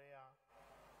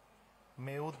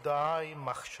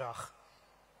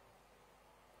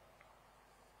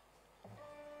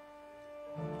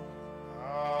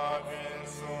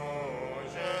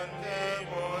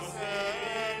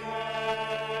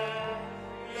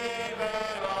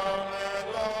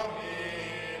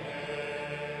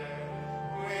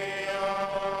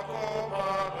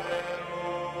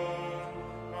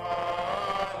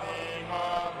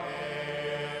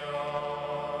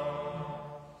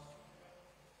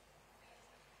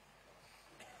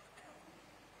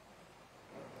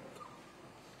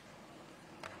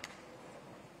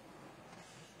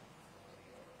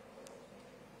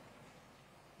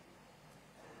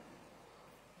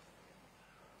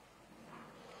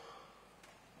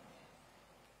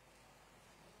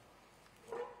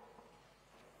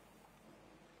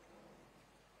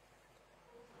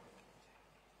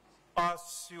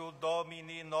 Passio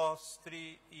Domini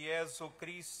nostri Iesu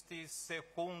Christi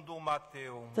secundum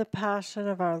Mateo. The Passion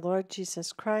of our Lord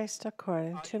Jesus Christ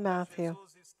according to Matthew.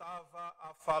 Estava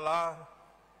a falar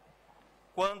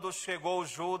quando chegou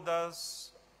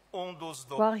Judas, dos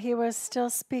 12. While he was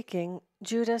still speaking,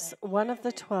 Judas, one of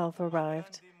the 12,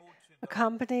 arrived,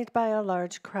 accompanied by a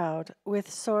large crowd with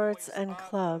swords and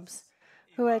clubs,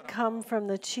 who had come from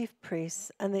the chief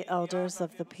priests and the elders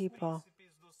of the people.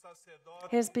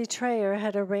 His betrayer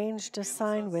had arranged a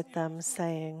sign with them,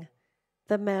 saying,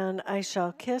 "The man I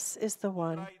shall kiss is the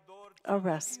one.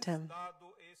 Arrest him."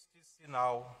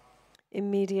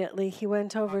 Immediately he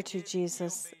went over to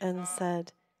Jesus and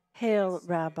said, "Hail,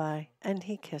 Rabbi," and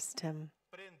he kissed him.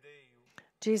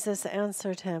 Jesus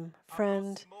answered him,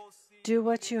 "Friend, do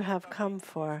what you have come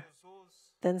for."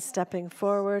 Then stepping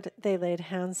forward, they laid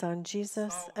hands on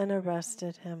Jesus and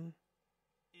arrested him.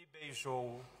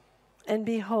 And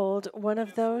behold, one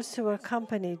of those who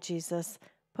accompanied Jesus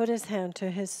put his hand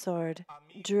to his sword,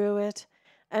 drew it,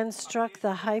 and struck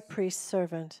the high priest's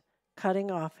servant, cutting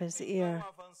off his ear.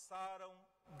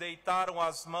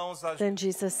 Then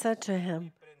Jesus said to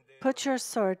him, "Put your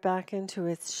sword back into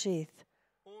its sheath,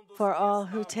 for all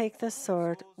who take the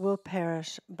sword will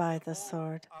perish by the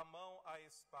sword.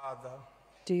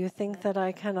 Do you think that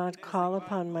I cannot call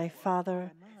upon my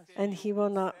Father, and he will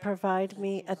not provide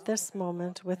me at this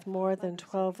moment with more than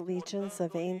 12 legions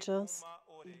of angels?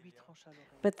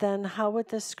 But then how would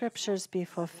the scriptures be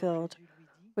fulfilled,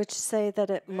 which say that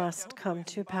it must come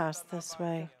to pass this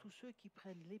way?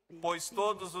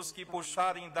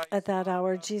 At that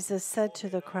hour, Jesus said to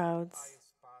the crowds,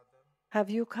 "Have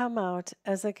you come out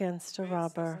as against a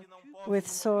robber, with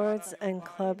swords and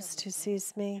clubs to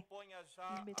seize me?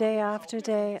 Day after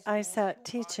day I sat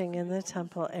teaching in the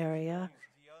temple area,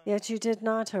 yet you did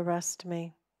not arrest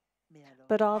me.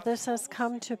 But all this has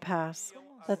come to pass,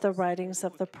 that the writings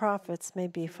of the prophets may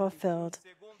be fulfilled."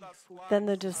 Then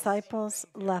the disciples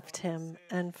left him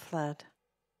and fled.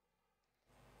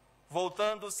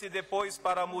 Voltando-se depois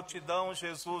para a multidão,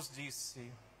 Jesus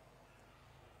disse: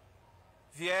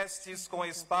 Viestes com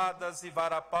espadas e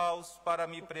varapaus para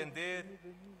me prender,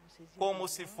 como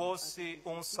se fosse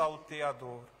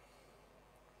salteador.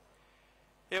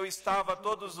 Eu estava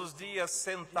todos os dias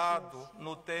sentado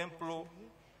no templo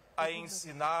a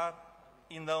ensinar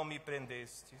e não me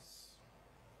prendestes.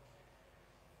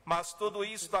 Mas tudo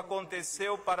isto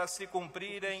aconteceu para se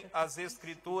cumprirem as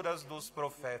escrituras dos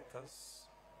profetas.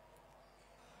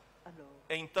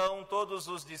 Então todos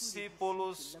os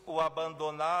discípulos o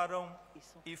abandonaram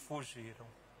e fugiram.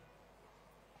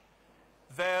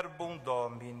 Verbum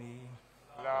Domini.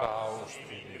 Laus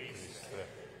tibi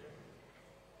Christe.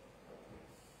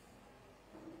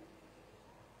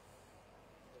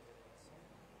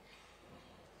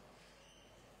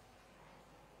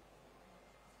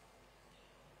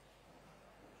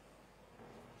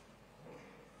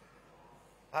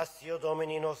 Passio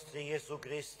Domini nostri Iesu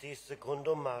Christi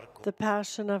secundum Marcum. The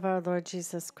Passion of our Lord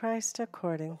Jesus Christ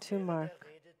according to Mark.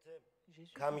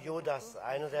 Kam Judas,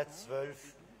 einer der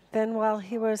 12. Then while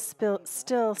he was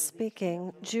still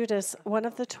speaking, Judas, one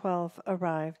of the 12,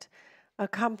 arrived,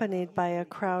 accompanied by a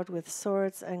crowd with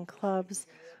swords and clubs,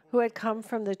 who had come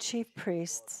from the chief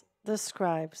priests, the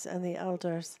scribes, and the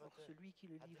elders.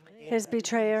 His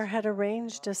betrayer had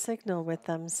arranged a signal with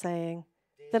them, saying,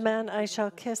 "The man I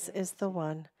shall kiss is the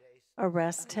one.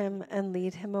 Arrest him and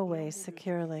lead him away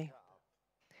securely."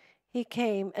 He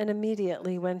came and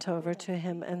immediately went over to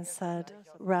him and said,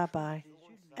 "Rabbi,"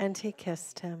 and he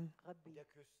kissed him.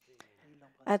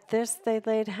 At this they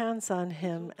laid hands on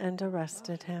him and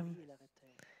arrested him.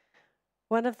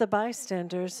 One of the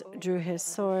bystanders drew his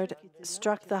sword,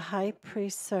 struck the high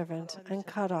priest's servant, and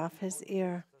cut off his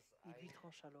ear.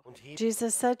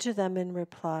 Jesus said to them in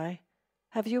reply,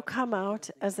 "Have you come out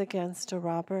as against a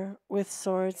robber, with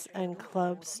swords and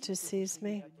clubs to seize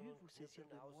me?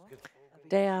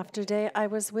 Day after day I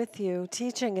was with you,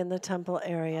 teaching in the temple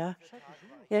area,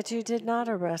 yet you did not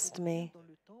arrest me,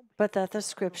 but that the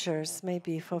scriptures may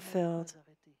be fulfilled."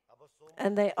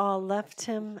 And they all left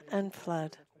him and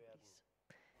fled.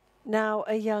 Now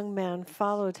a young man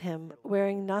followed him,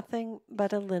 wearing nothing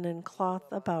but a linen cloth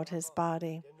about his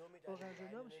body.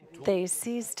 They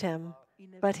seized him,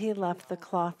 but he left the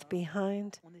cloth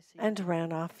behind and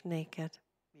ran off naked.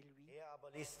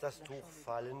 Aber ließ das Tuch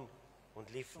fallen und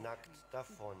lief nackt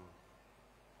davon.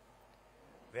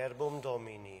 Verbum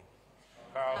Domini.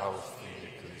 Laus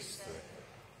tibi Christe.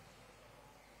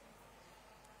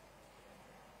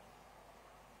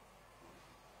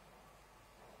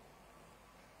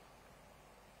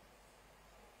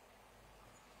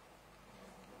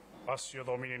 Passio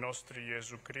Domini nostri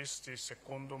Iesu Christi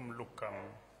secundum Lucam.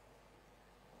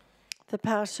 The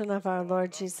Passion of our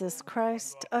Lord Jesus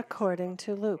Christ according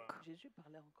to Luke.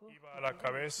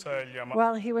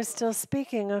 While he was still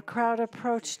speaking, a crowd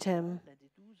approached him.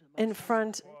 In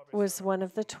front was one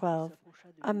of the 12,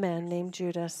 a man named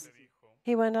Judas.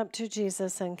 He went up to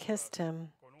Jesus and kissed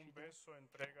him.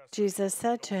 Jesus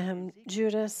said to him,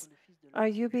 "Judas, are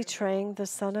you betraying the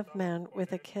Son of Man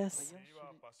with a kiss?"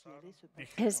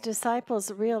 His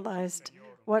disciples realized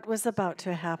what was about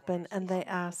to happen, and they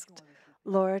asked,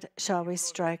 "Lord, shall we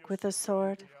strike with a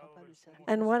sword?"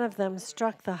 And one of them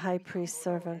struck the high priest's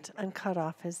servant and cut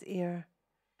off his ear.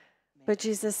 But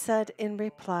Jesus said in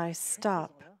reply,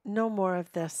 "Stop, no more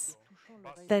of this."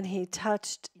 Then he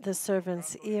touched the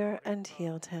servant's ear and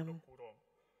healed him.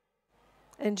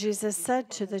 And Jesus said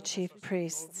to the chief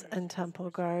priests and temple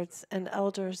guards and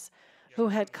elders who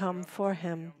had come for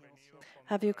him,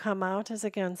 "Have you come out as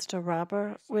against a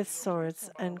robber with swords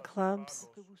and clubs?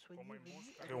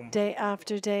 Day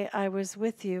after day I was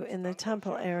with you in the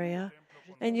temple area,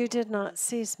 and you did not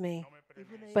seize me.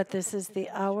 But this is the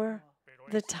hour,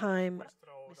 the time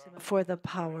for the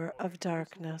power of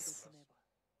darkness."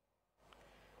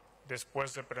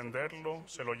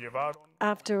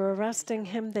 After arresting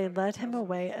him, they led him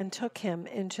away and took him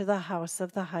into the house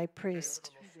of the high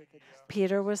priest.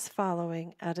 Peter was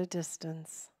following at a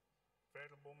distance.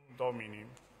 Domini.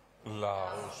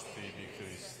 Laus tibi,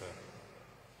 Christe.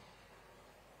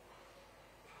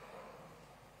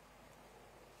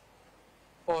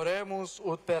 Oremus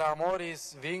ut per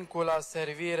amoris vincula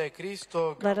servire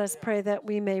Christo. Let us pray that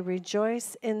we may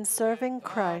rejoice in serving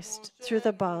Christ through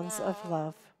the bonds of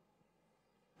love.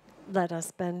 Let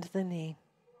us bend the knee.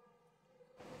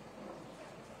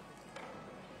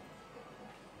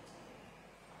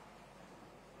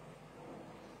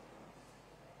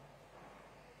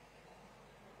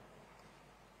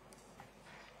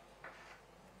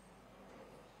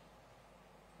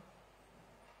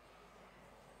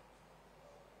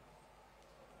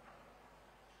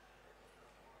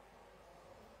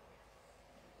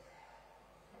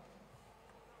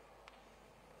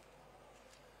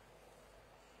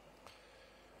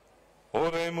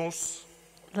 Oremus.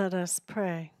 Let us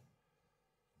pray.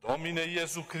 Domine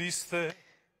Iesu Christe.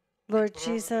 Lord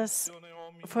Jesus,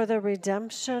 for the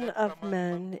redemption of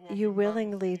men, you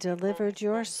willingly delivered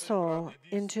your soul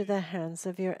into the hands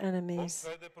of your enemies.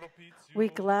 We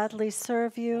gladly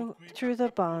serve you through the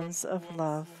bonds of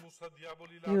love.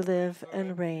 You live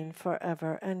and reign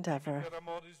forever and ever.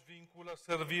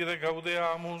 Servire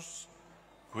gaudeamus,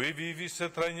 qui vivis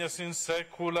et regnas in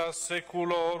saecula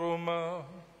saeculorum.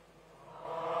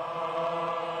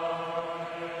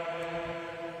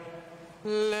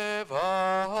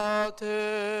 Levate.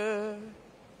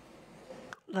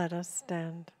 Let us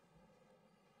stand.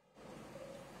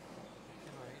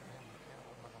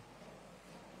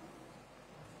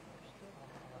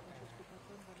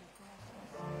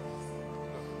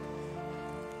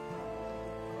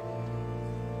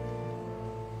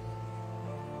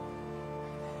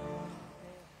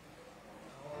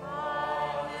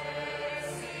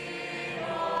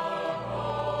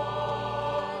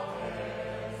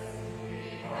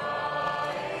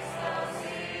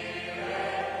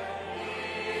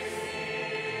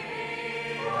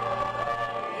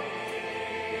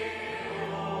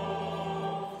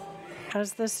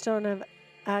 As the stone of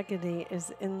agony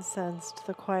is incensed,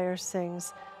 the choir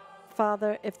sings,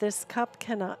 Father, if this cup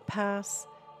cannot pass,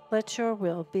 let your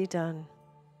will be done.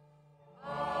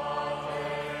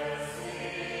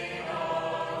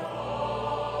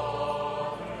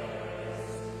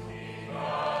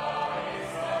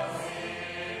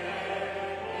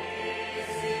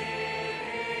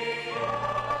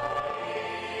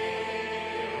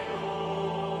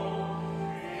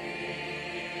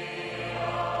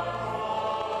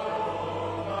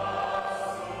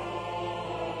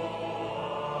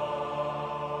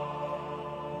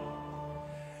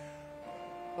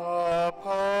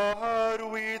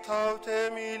 Apparuit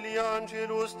autem ili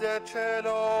angelus de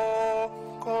cielo,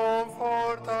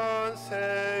 confortans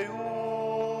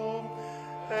eum,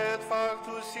 et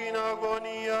factus in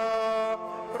agonia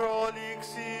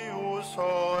prolixius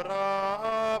orabans.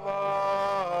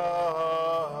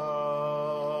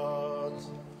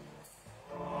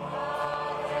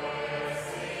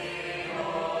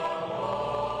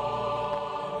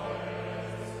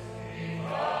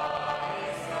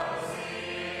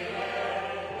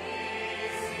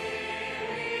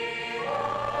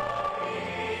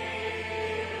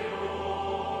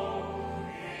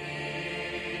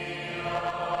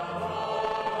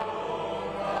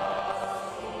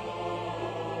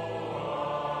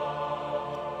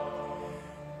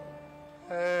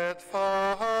 Et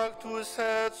factus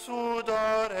et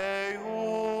sudor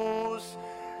eius,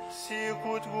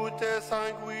 sicut gute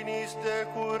sanguinis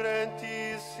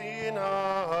decurrentis in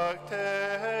ac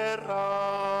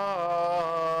terram.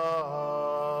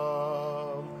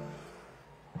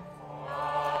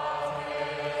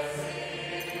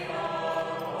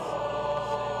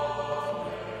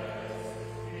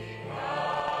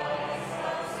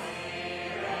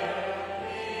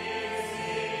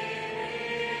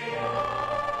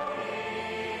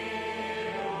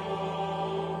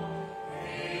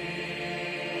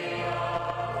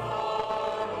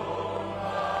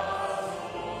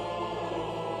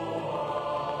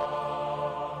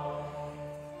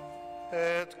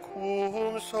 Et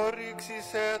cum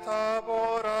sorrixis et aboratione,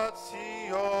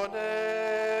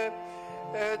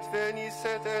 et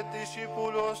venisset et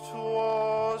discipulos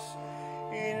tuos,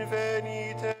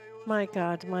 invenite. My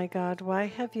God, why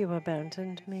have you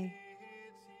abandoned me?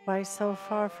 Why so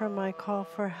far from my call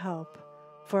for help,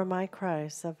 for my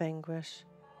cries of anguish?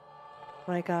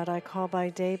 My God, I call by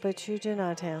day, but you do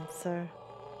not answer,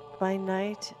 by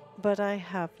night, but I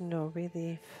have no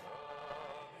relief.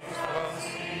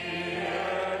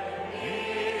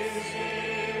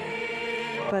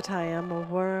 But I am a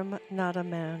worm, not a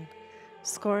man,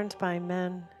 scorned by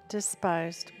men,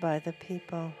 despised by the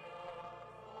people.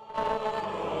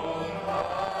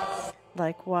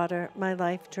 Like water, my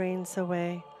life drains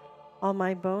away. All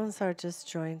my bones are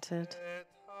disjointed.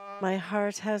 My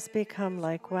heart has become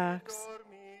like wax.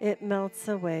 It melts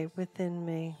away within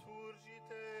me.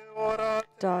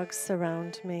 Dogs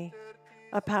surround me.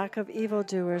 A pack of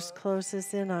evildoers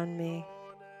closes in on me.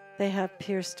 They have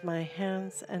pierced my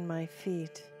hands and my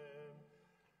feet.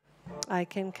 I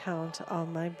can count all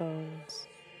my bones.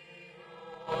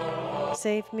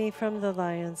 Save me from the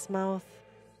lion's mouth,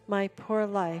 my poor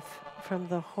life from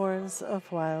the horns of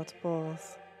wild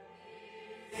bulls.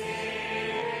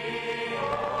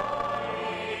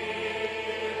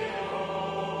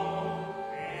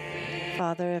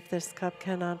 Father, if this cup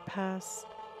cannot pass,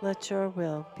 let your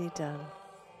will be done.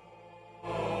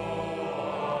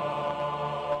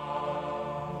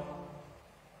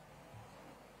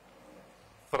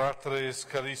 Fratres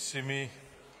carissimi,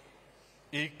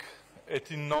 hic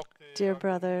et in nocte. Dear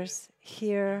brothers,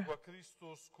 here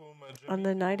on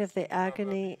the night of the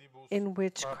agony in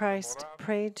which Christ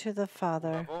prayed to the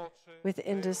Father with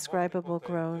indescribable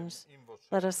groans,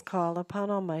 let us call upon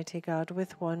Almighty God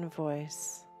with one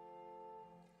voice.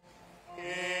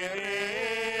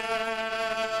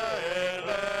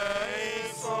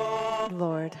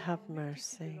 Lord, have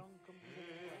mercy.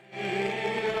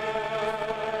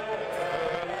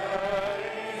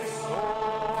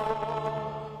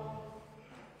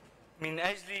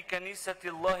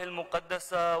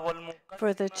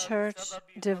 For the Church,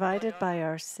 divided by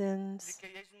our sins,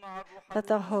 that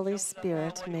the Holy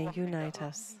Spirit may unite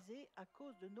us.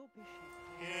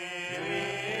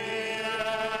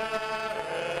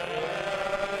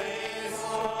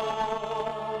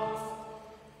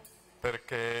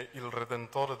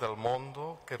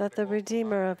 That the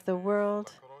Redeemer of the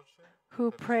world,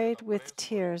 who prayed with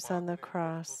tears on the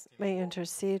cross, may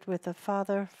intercede with the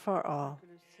Father for all.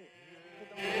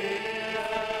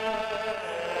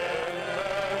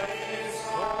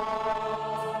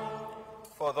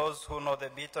 For those who know the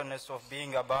bitterness of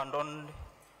being abandoned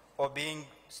or being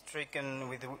stricken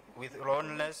with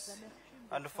loneliness,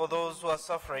 and for those who are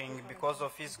suffering because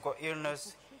of physical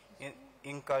illness,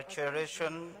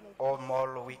 incarceration, or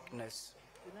moral weakness.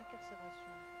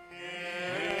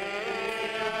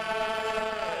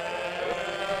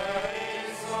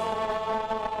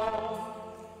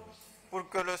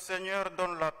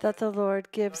 That the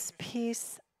Lord gives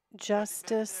peace,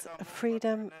 justice,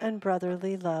 freedom, and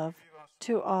brotherly love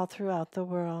to all throughout the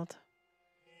world.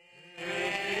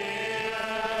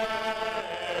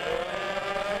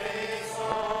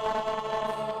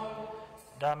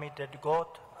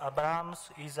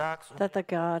 That the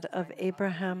God of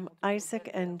Abraham, Isaac,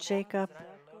 and Jacob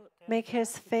make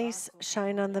his face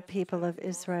shine on the people of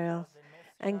Israel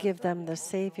and give them the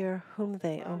Savior whom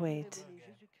they await.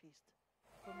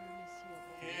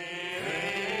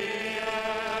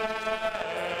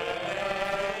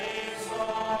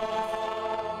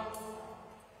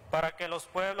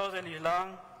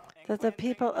 That the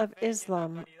people of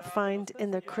Islam find in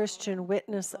the Christian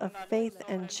witness of faith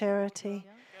and charity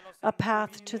a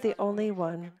path to the only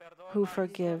one who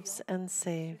forgives and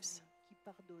saves.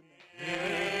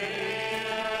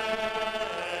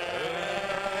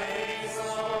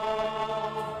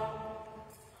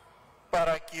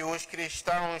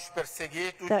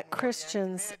 That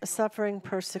Christians suffering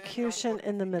persecution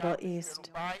in the Middle East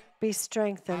be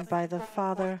strengthened by the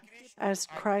Father as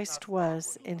Christ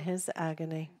was in his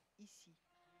agony.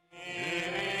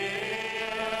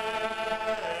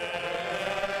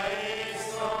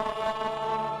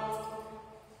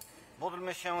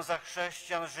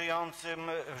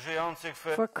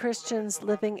 For Christians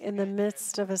living in the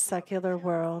midst of a secular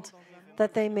world,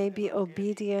 that they may be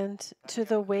obedient to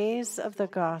the ways of the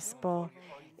gospel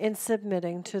in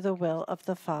submitting to the will of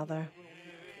the Father.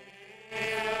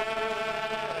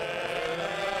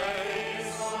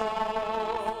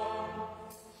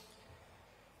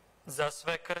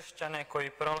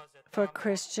 For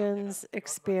Christians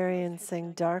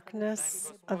experiencing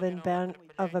darkness of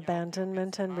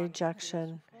abandonment and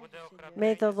rejection,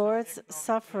 may the Lord's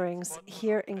sufferings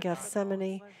here in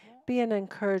Gethsemane be an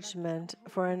encouragement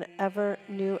for an ever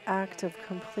new act of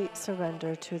complete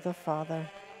surrender to the Father.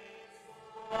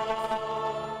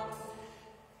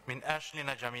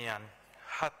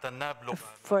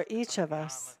 For each of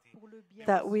us,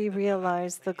 that we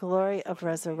realize the glory of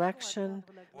resurrection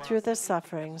through the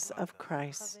sufferings of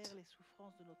Christ.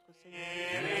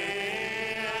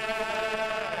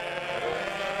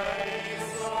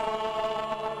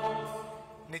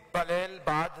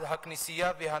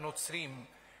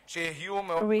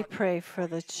 We pray for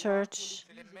the Church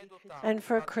and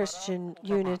for Christian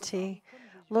unity,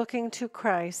 looking to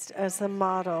Christ as a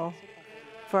model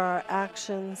for our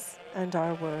actions and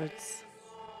our words.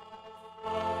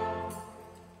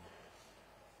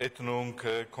 Et nunc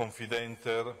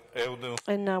confidenter eudem.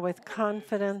 And now with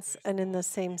confidence and in the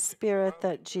same spirit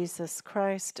that Jesus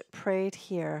Christ prayed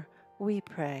here, we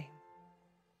pray.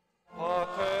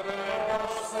 Pater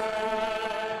noster,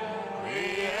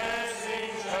 qui es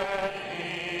in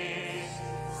celis,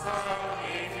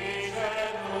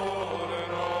 sanctificetur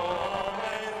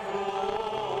nomen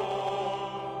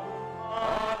tuum,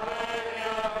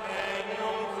 adveniat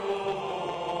regnum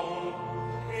tuum,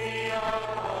 fiat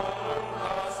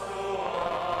voluntas tua,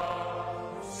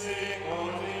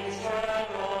 sicut in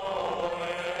cielo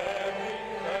et in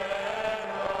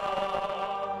terra.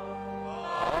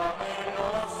 Amen.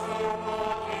 Nostrum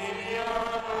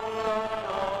quotidianum da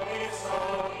nobis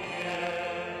hodie,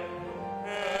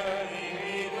 et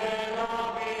dimitte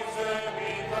nobis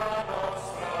vita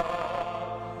nostra,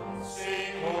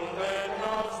 sicut et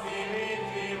nos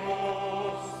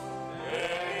dimittimus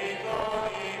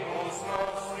debitoribus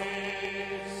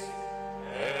nostris,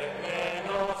 et ne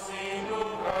nos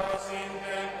inducas in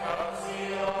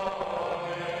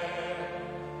tentatione,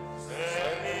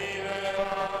 sed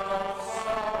libera nos a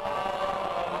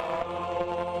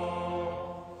malo.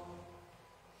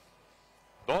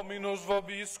 Dominus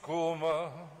vobiscum.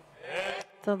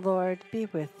 The Lord be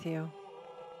with you.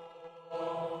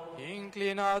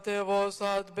 Inclinate vos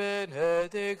ad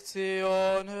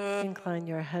benedictionem. Incline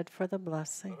your head for the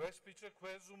blessing. Respice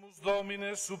quesumus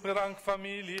Domine super hanc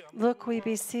familiam. Look, we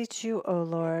beseech you, O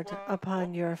Lord,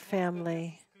 upon your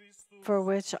family, for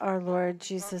which our Lord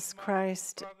Jesus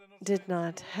Christ did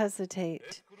not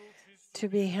hesitate to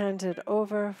be handed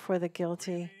over for the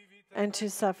guilty and to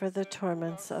suffer the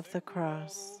torments of the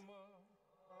cross.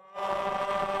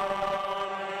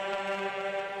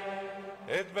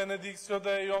 Et benedictio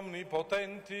Dei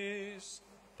omnipotentis,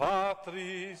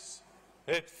 Patris,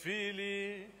 et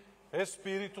Filii, et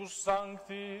Spiritus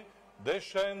Sancti,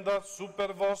 descendat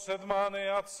super vos et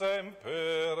maneat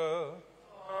semper.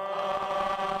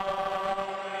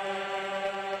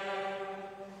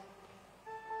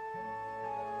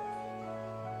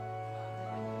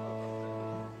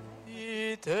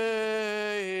 Ite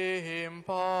in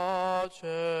pace.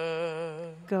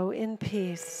 Go in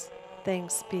peace.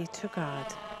 Thanks be to God.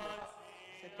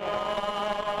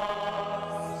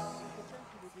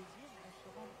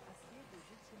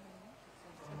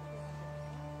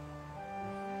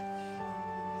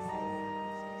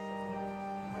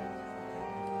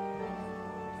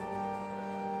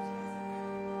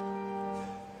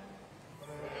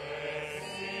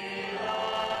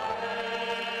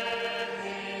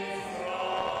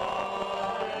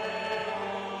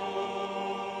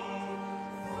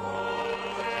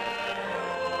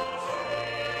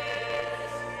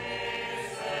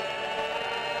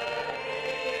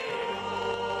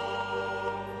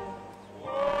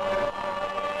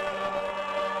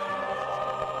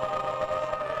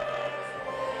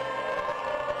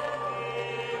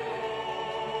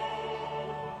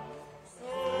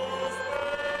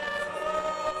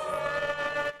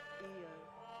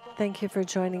 Thank you for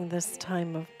joining this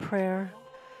time of prayer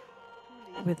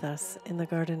with us in the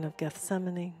Garden of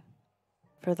Gethsemane.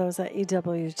 For those at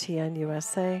EWTN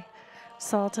USA,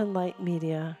 Salt and Light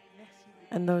Media,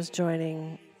 and those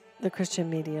joining the Christian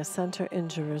Media Center in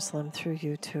Jerusalem through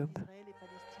YouTube.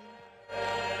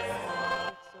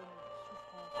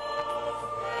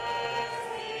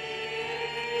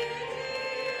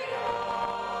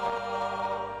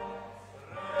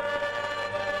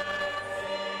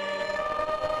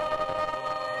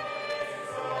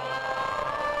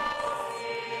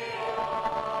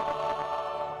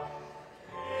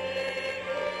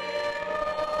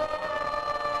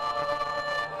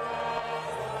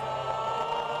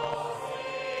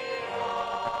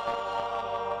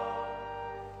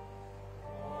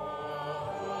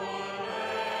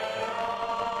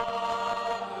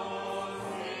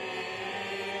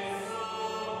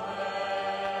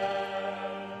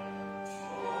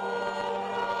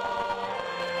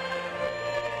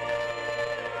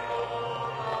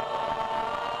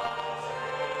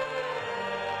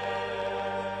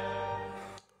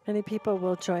 Many people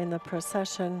will join the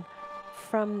procession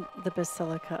from the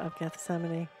Basilica of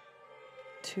Gethsemane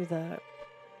to the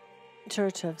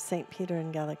Church of St. Peter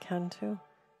in Gallicantu.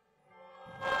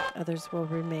 Others will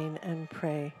remain and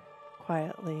pray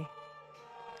quietly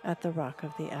at the Rock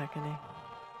of the Agony.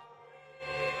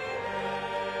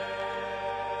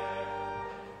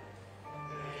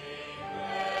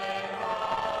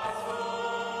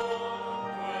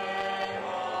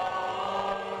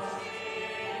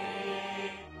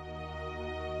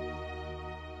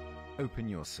 Open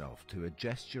yourself to a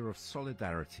gesture of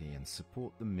solidarity and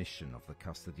support the mission of the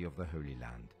Custody of the Holy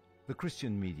Land. The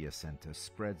Christian Media Center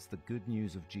spreads the good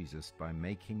news of Jesus by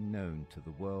making known to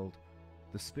the world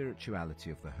the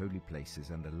spirituality of the holy places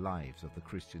and the lives of the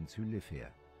Christians who live here.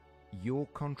 Your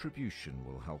contribution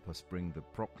will help us bring the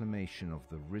proclamation of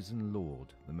the risen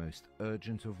Lord, the most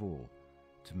urgent of all,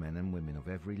 to men and women of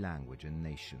every language and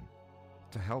nation.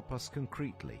 To help us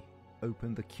concretely,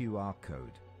 open the QR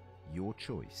code. Your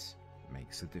choice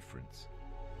makes a difference.